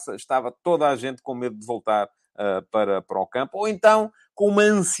do Barça, estava toda a gente com medo de voltar para o campo, ou então com uma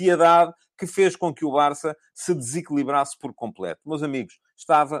ansiedade que fez com que o Barça se desequilibrasse por completo. Meus amigos,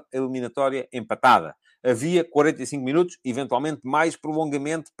 estava a eliminatória empatada. Havia 45 minutos, eventualmente mais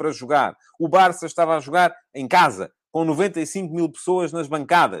prolongamento para jogar. O Barça estava a jogar em casa, com 95 mil pessoas nas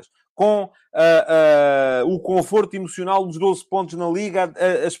bancadas, com o conforto emocional dos 12 pontos na Liga,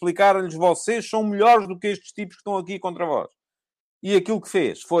 a explicar-lhes: vocês são melhores do que estes tipos que estão aqui contra vós. E aquilo que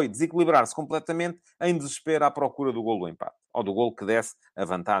fez foi desequilibrar-se completamente em desespero à procura do golo do empate, ou do golo que desse a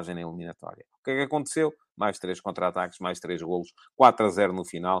vantagem na eliminatória. O que é que aconteceu? Mais 3 contra-ataques, mais 3 golos, 4-0 no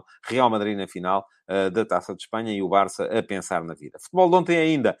final, Real Madrid na final da Taça de Espanha e o Barça a pensar na vida. Futebol de ontem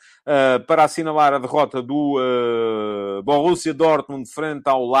ainda, para assinalar a derrota do Borussia Dortmund frente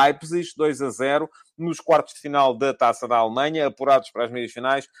ao Leipzig, 2-0, nos quartos de final da Taça da Alemanha, apurados para as meias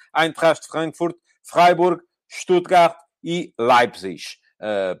finais, Eintracht Frankfurt, Freiburg, Stuttgart e Leipzig.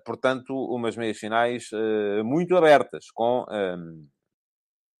 Portanto, umas meias finais muito abertas, com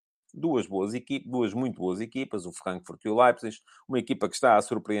duas muito boas equipas, o Frankfurt e o Leipzig, uma equipa que está a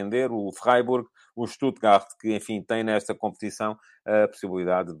surpreender, o Freiburg, o Stuttgart, que, enfim, tem nesta competição a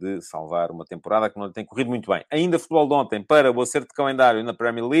possibilidade de salvar uma temporada que não lhe tem corrido muito bem. Ainda futebol de ontem, para o acerto de calendário na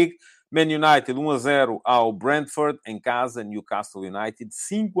Premier League, Man United 1-0 ao Brentford, em casa, Newcastle United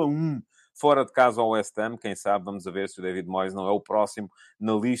 5-1 fora de casa ao West Ham. Quem sabe, vamos a ver se o David Moyes não é o próximo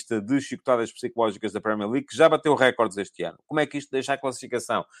na lista de chicotadas psicológicas da Premier League, que já bateu recordes este ano. Como é que isto deixa a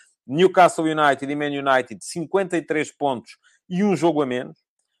classificação? Newcastle United e Man United, 53 pontos e um jogo a menos.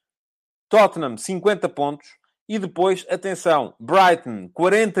 Tottenham, 50 pontos. E depois, atenção, Brighton,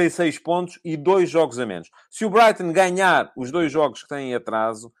 46 pontos e 2 jogos a menos. Se o Brighton ganhar os 2 jogos que têm em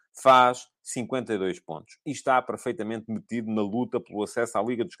atraso, faz 52 pontos. E está perfeitamente metido na luta pelo acesso à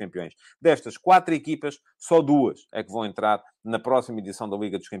Liga dos Campeões. Destas 4 equipas, só 2 é que vão entrar na próxima edição da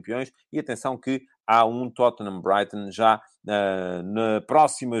Liga dos Campeões. E atenção que há um Tottenham-Brighton já na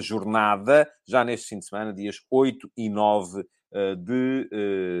próxima jornada, já neste fim de semana, dias 8 e 9 de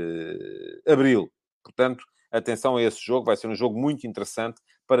abril. Portanto, atenção a esse jogo. Vai ser um jogo muito interessante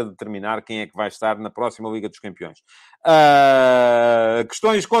para determinar quem é que vai estar na próxima Liga dos Campeões.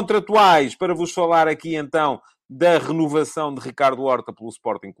 Questões contratuais, para vos falar aqui, então, da renovação de Ricardo Horta pelo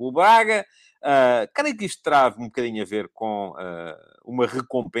Sporting Clube Braga. Creio que isto terá um bocadinho a ver com uma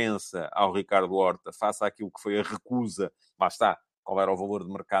recompensa ao Ricardo Horta face àquilo que foi a recusa. Lá está, qual era o valor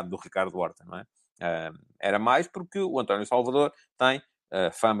de mercado do Ricardo Horta, não é? Era mais porque o António Salvador tem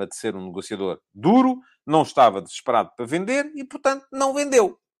fama de ser um negociador duro, não estava desesperado para vender e, portanto, não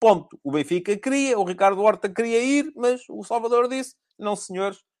vendeu. Ponto. O Benfica queria, o Ricardo Horta queria ir, mas o Salvador disse: não,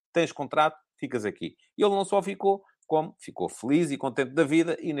 senhores, tens contrato, ficas aqui. E ele não só ficou, como? Ficou feliz e contente da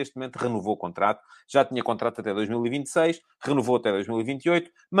vida e, neste momento, renovou o contrato. Já tinha contrato até 2026, renovou até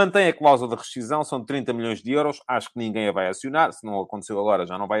 2028, mantém a cláusula de rescisão, são 30 milhões de euros. Acho que ninguém a vai acionar. Se não aconteceu agora,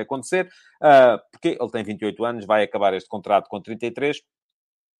 já não vai acontecer. Porque ele tem 28 anos, vai acabar este contrato com 33.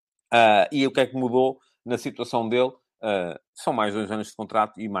 E o que é que mudou na situação dele? São mais 2 anos de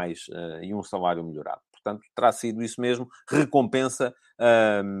contrato e um salário melhorado. Portanto, terá sido isso mesmo. Recompensa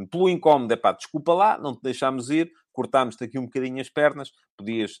pelo incómodo. Desculpa lá, não te deixámos ir. Cortámos-te aqui um bocadinho as pernas.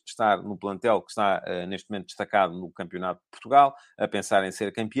 Podias estar no plantel que está, neste momento, destacado no Campeonato de Portugal, a pensar em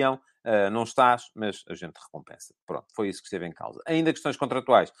ser campeão. Não estás, mas a gente recompensa. Pronto, foi isso que esteve em causa. Ainda questões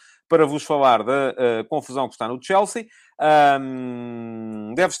contratuais. Para vos falar da confusão que está no Chelsea.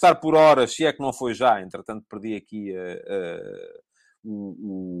 Deve estar por horas, se é que não foi já. Entretanto, perdi aqui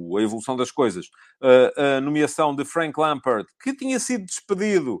a evolução das coisas. A nomeação de Frank Lampard, que tinha sido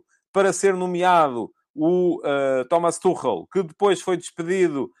despedido para ser nomeado o Thomas Tuchel, que depois foi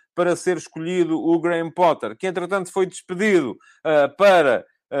despedido para ser escolhido o Graham Potter, que entretanto foi despedido para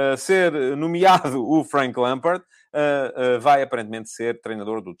ser nomeado o Frank Lampard, vai aparentemente ser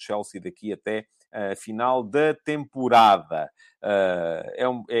treinador do Chelsea daqui até final da temporada.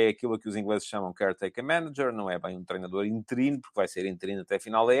 É aquilo que os ingleses chamam caretaker manager, não é bem um treinador interino, porque vai ser interino até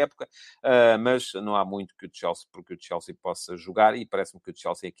final da época, mas não há muito que porque o Chelsea possa jogar, e parece-me que o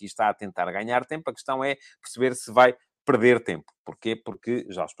Chelsea aqui está a tentar ganhar tempo. A questão é perceber se vai perder tempo. Porquê? Porque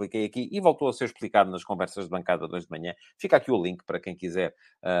já expliquei aqui e voltou a ser explicado nas conversas de bancada de hoje de manhã. Fica aqui o link para quem quiser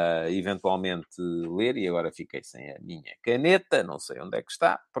eventualmente ler. E agora fiquei sem a minha caneta, não sei onde é que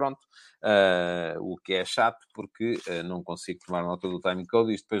está. Pronto. O que é chato, porque não consigo tomar nota do time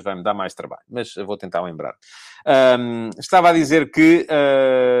code e isto depois vai-me dar mais trabalho. Mas eu vou tentar lembrar. Estava a dizer que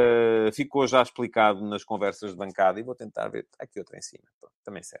ficou já explicado nas conversas de bancada e vou tentar ver. Aqui outra em cima. Pronto,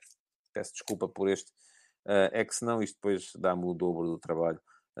 também serve. Peço desculpa por este. É que senão isto depois dá-me o dobro do trabalho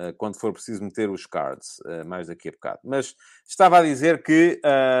quando for preciso meter os cards, mais daqui a bocado. Mas estava a dizer que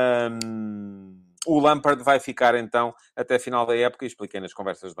o Lampard vai ficar então até a final da época, e expliquei nas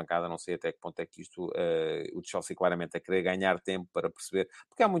conversas de bancada, não sei até que ponto é que isto, o Chelsea claramente a querer ganhar tempo para perceber,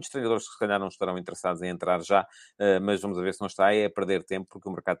 porque há muitos treinadores que se calhar não estarão interessados em entrar já, mas vamos a ver se não está a perder tempo, porque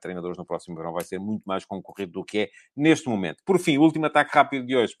o mercado de treinadores no próximo verão vai ser muito mais concorrido do que é neste momento. Por fim, o último ataque rápido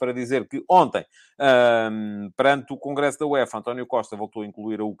de hoje, para dizer que ontem, perante o Congresso da UEFA, António Costa voltou a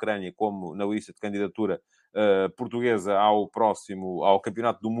incluir a Ucrânia como na lista de candidatura portuguesa ao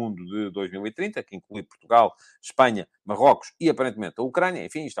Campeonato do Mundo de 2030, que inclui Portugal, Espanha, Marrocos e, aparentemente, a Ucrânia.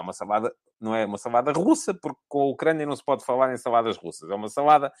 Enfim, isto é uma salada, não é uma salada russa, porque com a Ucrânia não se pode falar em saladas russas. É uma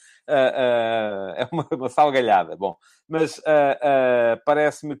salada, é uma salgalhada. Bom, mas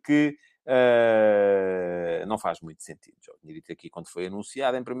parece-me que não faz muito sentido. Já tinha dito aqui quando foi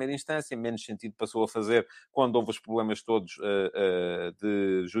anunciado em primeira instância, menos sentido passou a fazer quando houve os problemas todos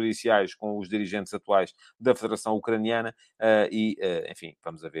de judiciais com os dirigentes atuais da Federação Ucraniana enfim,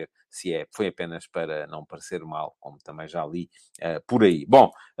 vamos a ver se foi apenas para não parecer mal, como também já li por aí.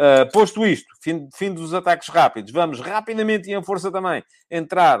 Bom, posto isto, fim dos ataques rápidos, vamos rapidamente e em força também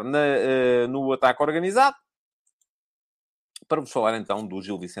entrar no ataque organizado, para vos falar então do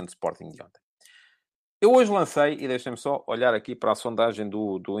Gil Vicente Sporting de ontem. Eu hoje lancei, e deixem-me só olhar aqui para a sondagem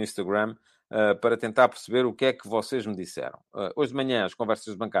do Instagram, para tentar perceber o que é que vocês me disseram. Hoje de manhã as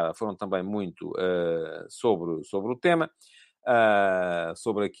conversas de bancada foram também muito sobre o tema,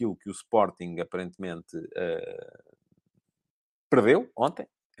 sobre aquilo que o Sporting aparentemente perdeu ontem.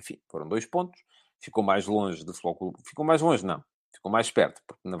 Enfim, foram 2 pontos. Ficou mais longe do Futebol Clube. Ficou mais longe, não. Ficou mais perto,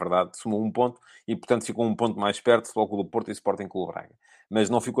 porque, na verdade, somou 1 ponto e, portanto, ficou 1 ponto mais perto do Futebol Clube do Porto e Sporting Clube Braga. Mas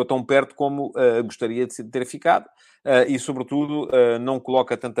não ficou tão perto como gostaria de ter ficado e, sobretudo, não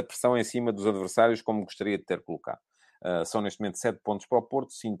coloca tanta pressão em cima dos adversários como gostaria de ter colocado. São, neste momento, 7 pontos para o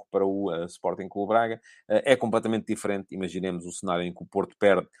Porto, 5 para o Sporting Clube Braga. É completamente diferente. Imaginemos o cenário em que o Porto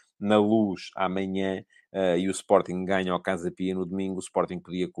perde na Luz amanhã e o Sporting ganha ao Casa Pia no domingo. O Sporting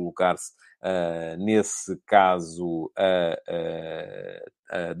podia colocar-se, nesse caso,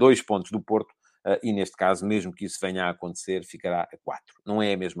 a 2 pontos do Porto. E neste caso, mesmo que isso venha a acontecer, ficará a 4. Não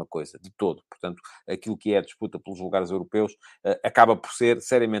é a mesma coisa, de todo. Portanto, aquilo que é a disputa pelos lugares europeus acaba por ser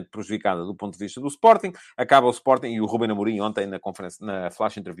seriamente prejudicada do ponto de vista do Sporting. Acaba o Sporting, e o Ruben Amorim ontem na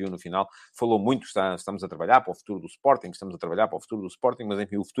flash interview no final, falou muito, estamos a trabalhar para o futuro do Sporting, estamos a trabalhar para o futuro do Sporting, mas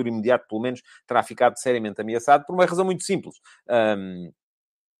enfim, o futuro imediato, pelo menos, terá ficado seriamente ameaçado por uma razão muito simples.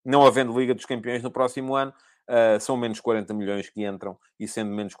 Não havendo Liga dos Campeões no próximo ano, são menos 40 milhões que entram, e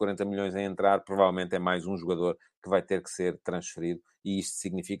sendo menos 40 milhões a entrar, provavelmente é mais um jogador que vai ter que ser transferido e isto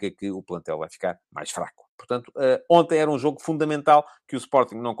significa que o plantel vai ficar mais fraco. Portanto, ontem era um jogo fundamental que o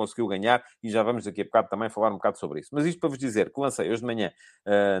Sporting não conseguiu ganhar e já vamos daqui a bocado também falar um bocado sobre isso. Mas isto para vos dizer que lancei hoje de manhã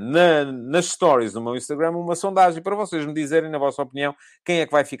nas stories do meu Instagram uma sondagem para vocês me dizerem, na vossa opinião, quem é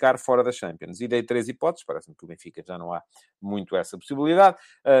que vai ficar fora da Champions. E dei 3 hipóteses, parece-me que o Benfica já não há muito essa possibilidade,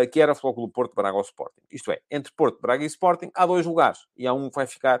 que era o Futebol Clube Porto, Braga ou Sporting. Isto é, entre Porto, Braga e Sporting, há 2 lugares e há um que vai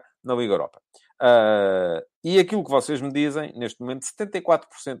ficar na Liga Europa. E aquilo que vocês me dizem, neste momento,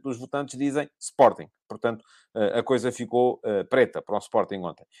 74% dos votantes dizem Sporting. Portanto, a coisa ficou preta para o Sporting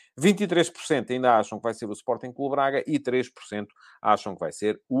ontem. 23% ainda acham que vai ser o Sporting Clube Braga e 3% acham que vai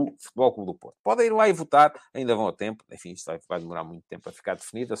ser o Futebol Clube do Porto. Podem ir lá e votar, ainda vão a tempo. Enfim, isto vai demorar muito tempo a ficar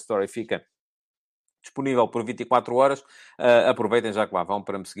definido. A story fica disponível por 24 horas. Aproveitem já que lá vão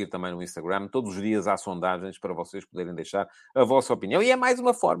para me seguir também no Instagram. Todos os dias há sondagens para vocês poderem deixar a vossa opinião. E é mais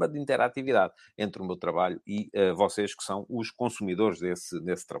uma forma de interatividade entre o meu trabalho e vocês que são os consumidores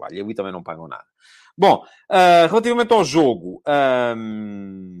desse trabalho. E ali também não pagam nada. Bom, relativamente ao jogo...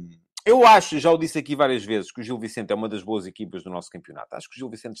 eu acho, já o disse aqui várias vezes, que o Gil Vicente é uma das boas equipas do nosso campeonato. Acho que o Gil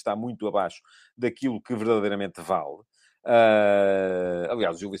Vicente está muito abaixo daquilo que verdadeiramente vale.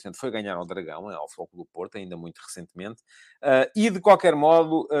 Aliás, o Gil Vicente foi ganhar ao Dragão, ao Futebol Clube do Porto, ainda muito recentemente. E, de qualquer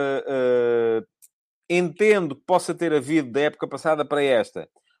modo, entendo que possa ter havido, da época passada para esta,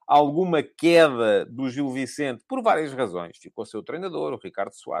 alguma queda do Gil Vicente, por várias razões. Ficou seu treinador, o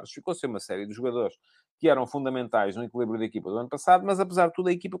Ricardo Soares, ficou ser uma série de jogadores que eram fundamentais no equilíbrio da equipa do ano passado, mas, apesar de tudo,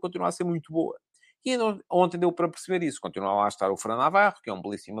 a equipa continua a ser muito boa. E ontem deu para perceber isso. Continua lá a estar o Fran Navarro, que é um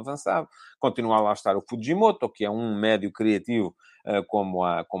belíssimo avançado. Continua lá a estar o Fujimoto, que é um médio criativo como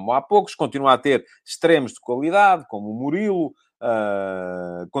há poucos. Continua a ter extremos de qualidade, como o Murilo.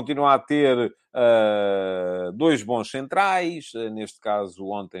 Continua a ter 2 bons centrais. Neste caso,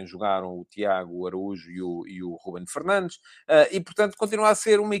 ontem jogaram o Tiago Araújo e o Ruben Fernandes. E, portanto, continua a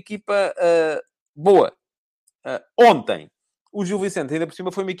ser uma equipa boa. Ontem, o Gil Vicente, ainda por cima,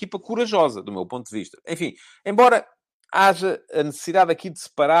 foi uma equipa corajosa, do meu ponto de vista. Enfim, embora haja a necessidade aqui de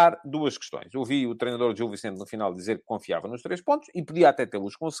separar 2 questões. Eu vi o treinador Gil Vicente, no final, dizer que confiava nos 3 pontos e podia até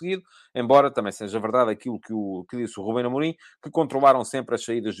tê-los conseguido, embora também seja verdade aquilo que disse o Rubén Amorim, que controlaram sempre as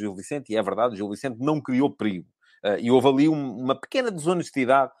saídas do Gil Vicente, e é verdade, o Gil Vicente não criou perigo. E houve ali uma pequena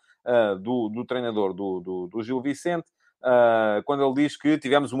desonestidade do treinador do Gil Vicente, quando ele diz que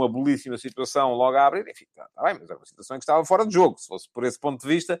tivemos uma belíssima situação logo a abrir. Enfim, está bem, mas era uma situação em que estava fora de jogo. Se fosse por esse ponto de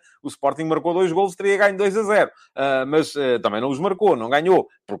vista, o Sporting marcou 2 golos, teria ganho 2-0. Mas também não os marcou, não ganhou,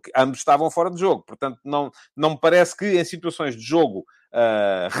 porque ambos estavam fora de jogo. Portanto, não me parece que em situações de jogo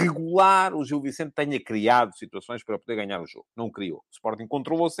regular, o Gil Vicente tenha criado situações para poder ganhar o jogo. Não criou. O Sporting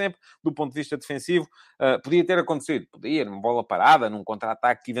controlou sempre, do ponto de vista defensivo. Podia ter acontecido. Podia, numa bola parada, num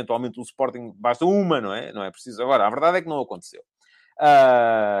contra-ataque, que eventualmente o Sporting basta uma, não é? Não é preciso agora. A verdade é que não aconteceu.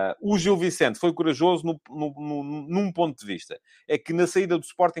 O Gil Vicente foi corajoso num ponto de vista. É que na saída do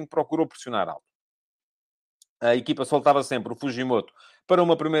Sporting procurou pressionar alto. A equipa soltava sempre o Fujimoto para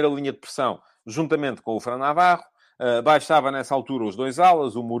uma primeira linha de pressão, juntamente com o Fran Navarro. Baixava nessa altura os 2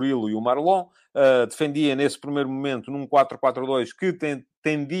 alas, o Murilo e o Marlon. Defendia nesse primeiro momento num 4-4-2 que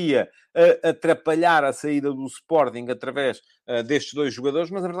tendia a atrapalhar a saída do Sporting através destes 2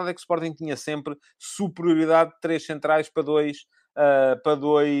 jogadores, mas a verdade é que o Sporting tinha sempre superioridade de 3 centrais para 2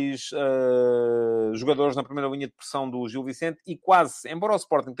 jogadores na primeira linha de pressão do Gil Vicente e quase, embora o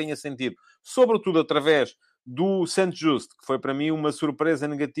Sporting tenha sentido, sobretudo através do Santos Justo, que foi para mim uma surpresa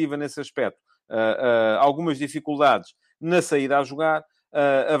negativa nesse aspecto, algumas dificuldades na saída a jogar.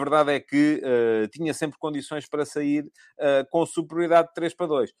 A verdade é que tinha sempre condições para sair com superioridade de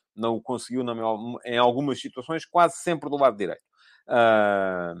 3-2. Não o conseguiu em algumas situações, quase sempre do lado direito.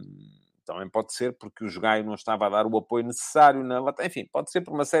 Também pode ser porque o Jogaio não estava a dar o apoio necessário na lateral. Enfim, pode ser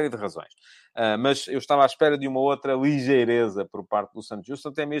por uma série de razões. Mas eu estava à espera de uma outra ligeireza por parte do Santos Justo,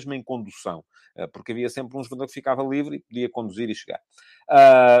 até mesmo em condução. Porque havia sempre um jogador que ficava livre e podia conduzir e chegar.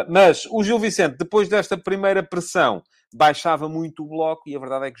 Mas o Gil Vicente, depois desta primeira pressão, baixava muito o bloco e a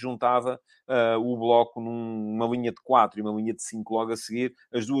verdade é que juntava o bloco numa linha de 4 e uma linha de 5 logo a seguir,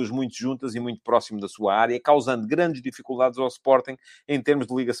 as duas muito juntas e muito próximo da sua área, causando grandes dificuldades ao Sporting em termos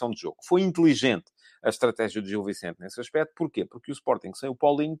de ligação de jogo. Foi inteligente a estratégia do Gil Vicente nesse aspecto. Porquê? Porque o Sporting, sem o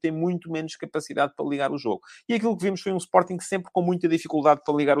Paulinho, tem muito menos capacidade para ligar o jogo. E aquilo que vimos foi um Sporting sempre com muita dificuldade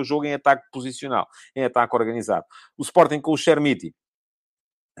para ligar o jogo em ataque posicional, em ataque organizado. O Sporting com o Chermiti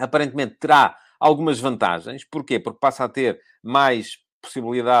aparentemente terá algumas vantagens. Porquê? Porque passa a ter mais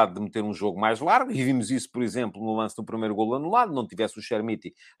possibilidade de meter um jogo mais largo, e vimos isso, por exemplo, no lance do primeiro golo anulado. Não tivesse o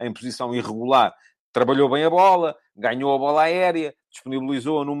Chermiti em posição irregular, trabalhou bem a bola, ganhou a bola aérea,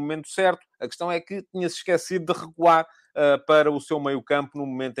 disponibilizou-a no momento certo. A questão é que tinha-se esquecido de recuar para o seu meio-campo no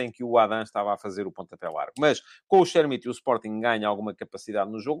momento em que o Adam estava a fazer o pontapé largo. Mas com o Chermiti, o Sporting ganha alguma capacidade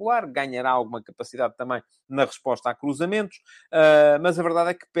no jogo largo, ganhará alguma capacidade também na resposta a cruzamentos, mas a verdade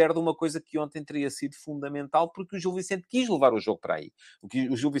é que perde uma coisa que ontem teria sido fundamental, porque o Gil Vicente quis levar o jogo para aí.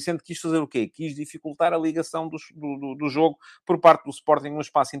 O Gil Vicente quis fazer o quê? Quis dificultar a ligação do jogo por parte do Sporting no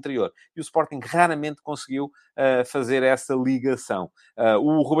espaço interior. E o Sporting raramente conseguiu fazer essa ligação.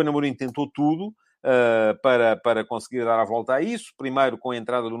 O Ruben Amorim tentou tudo, para conseguir dar a volta a isso. Primeiro com a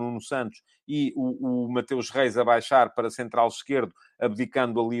entrada do Nuno Santos e o Mateus Reis a baixar para central esquerdo,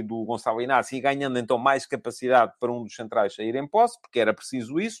 abdicando ali do Gonçalo Inácio e ganhando então mais capacidade para um dos centrais sair em posse, porque era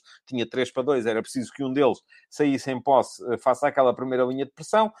preciso isso. Tinha 3-2, era preciso que um deles saísse em posse face àquela primeira linha de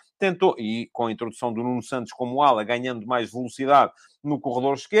pressão. Tentou, e com a introdução do Nuno Santos como ala, ganhando mais velocidade no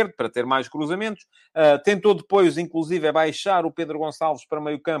corredor esquerdo, para ter mais cruzamentos. Tentou depois, inclusive, baixar o Pedro Gonçalves para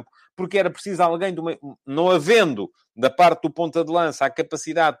meio campo, porque era preciso alguém do meio... Não havendo, da parte do ponta de lança, a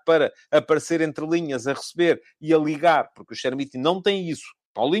capacidade para aparecer entre linhas, a receber e a ligar, porque o Chermiti não tem isso.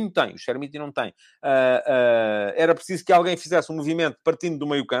 Paulinho tem, o Chermiti não tem. Era preciso que alguém fizesse um movimento partindo do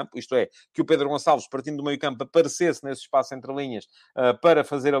meio-campo, isto é, que o Pedro Gonçalves, partindo do meio-campo, aparecesse nesse espaço entre linhas para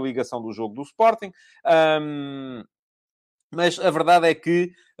fazer a ligação do jogo do Sporting. Mas a verdade é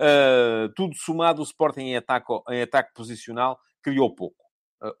que, tudo somado, o Sporting em ataque posicional criou pouco.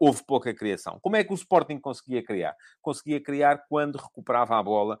 Houve pouca criação. Como é que o Sporting conseguia criar? Conseguia criar quando recuperava a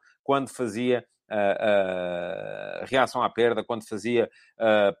bola, quando fazia reação à perda, quando fazia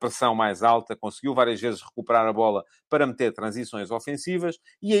pressão mais alta, conseguiu várias vezes recuperar a bola para meter transições ofensivas,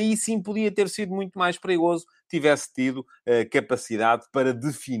 e aí sim podia ter sido muito mais perigoso, tivesse tido capacidade para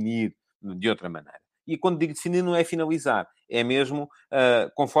definir de outra maneira. E quando digo definir, não é finalizar. É mesmo,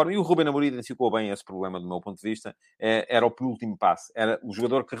 conforme... E o Ruben Amorim identificou bem esse problema, do meu ponto de vista. Era o penúltimo passe. Era o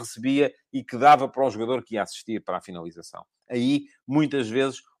jogador que recebia e que dava para o jogador que ia assistir para a finalização. Aí, muitas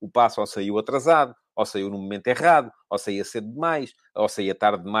vezes, o passe ou saiu atrasado, ou saiu no momento errado, ou saía cedo demais, ou saía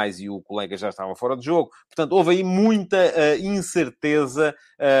tarde demais e o colega já estava fora de jogo. Portanto, houve aí muita incerteza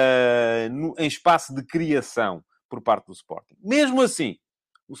em espaço de criação por parte do Sporting. Mesmo assim,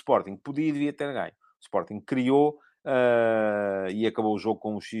 o Sporting podia e devia ter ganho. O Sporting criou e acabou o jogo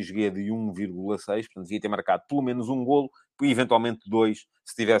com um XG de 1,6, portanto devia ter marcado pelo menos um golo, e eventualmente 2,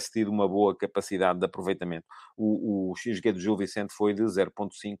 se tivesse tido uma boa capacidade de aproveitamento. O XG do Gil Vicente foi de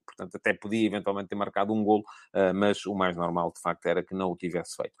 0,5, portanto até podia eventualmente ter marcado um golo, mas o mais normal de facto era que não o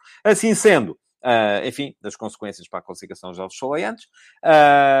tivesse feito. Assim sendo, enfim, das consequências para a classificação já vos falei antes,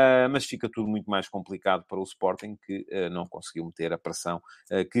 mas fica tudo muito mais complicado para o Sporting, que não conseguiu meter a pressão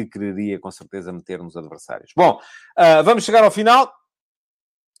que quereria com certeza meter nos adversários. Bom, vamos chegar ao final.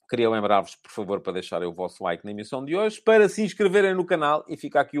 Queria lembrar-vos, por favor, para deixarem o vosso like na emissão de hoje, para se inscreverem no canal, e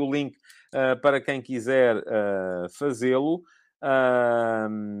fica aqui o link para quem quiser fazê-lo.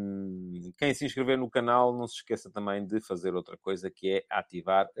 Quem se inscrever no canal, não se esqueça também de fazer outra coisa, que é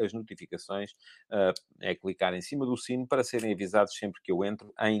ativar as notificações, é clicar em cima do sino para serem avisados sempre que eu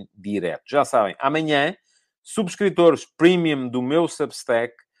entro em direto. Já sabem, amanhã, subscritores premium do meu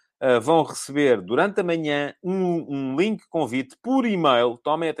Substack vão receber durante a manhã um link convite por e-mail.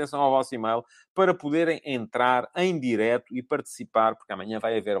 Tomem atenção ao vosso e-mail para poderem entrar em direto e participar, porque amanhã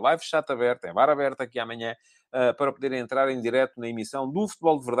vai haver live chat aberto, é bar aberto aqui amanhã, para poderem entrar em direto na emissão do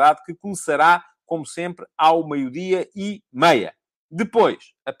Futebol de Verdade, que começará, como sempre, ao 12:30.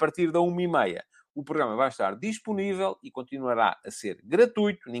 Depois, a partir da 1:30, o programa vai estar disponível e continuará a ser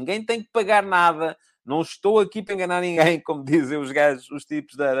gratuito. Ninguém tem que pagar nada. Não estou aqui para enganar ninguém, como dizem os gajos, os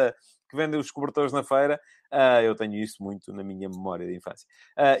tipos que vendem os cobertores na feira. Eu tenho isso muito na minha memória de infância.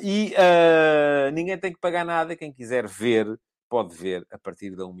 Ninguém tem que pagar nada. Quem quiser ver, pode ver a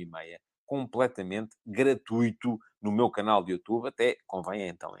partir da 1:30. Completamente gratuito no meu canal de YouTube. Até convém,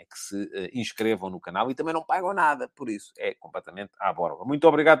 então, é que se inscrevam no canal e também não pagam nada. Por isso, é completamente à borla. Muito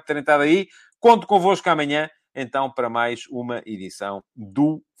obrigado por terem estado aí. Conto convosco amanhã, então, para mais uma edição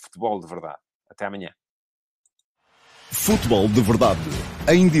do Futebol de Verdade. Até amanhã. Futebol de Verdade.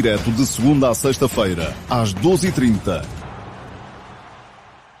 Em direto de segunda a sexta-feira, às 12h30.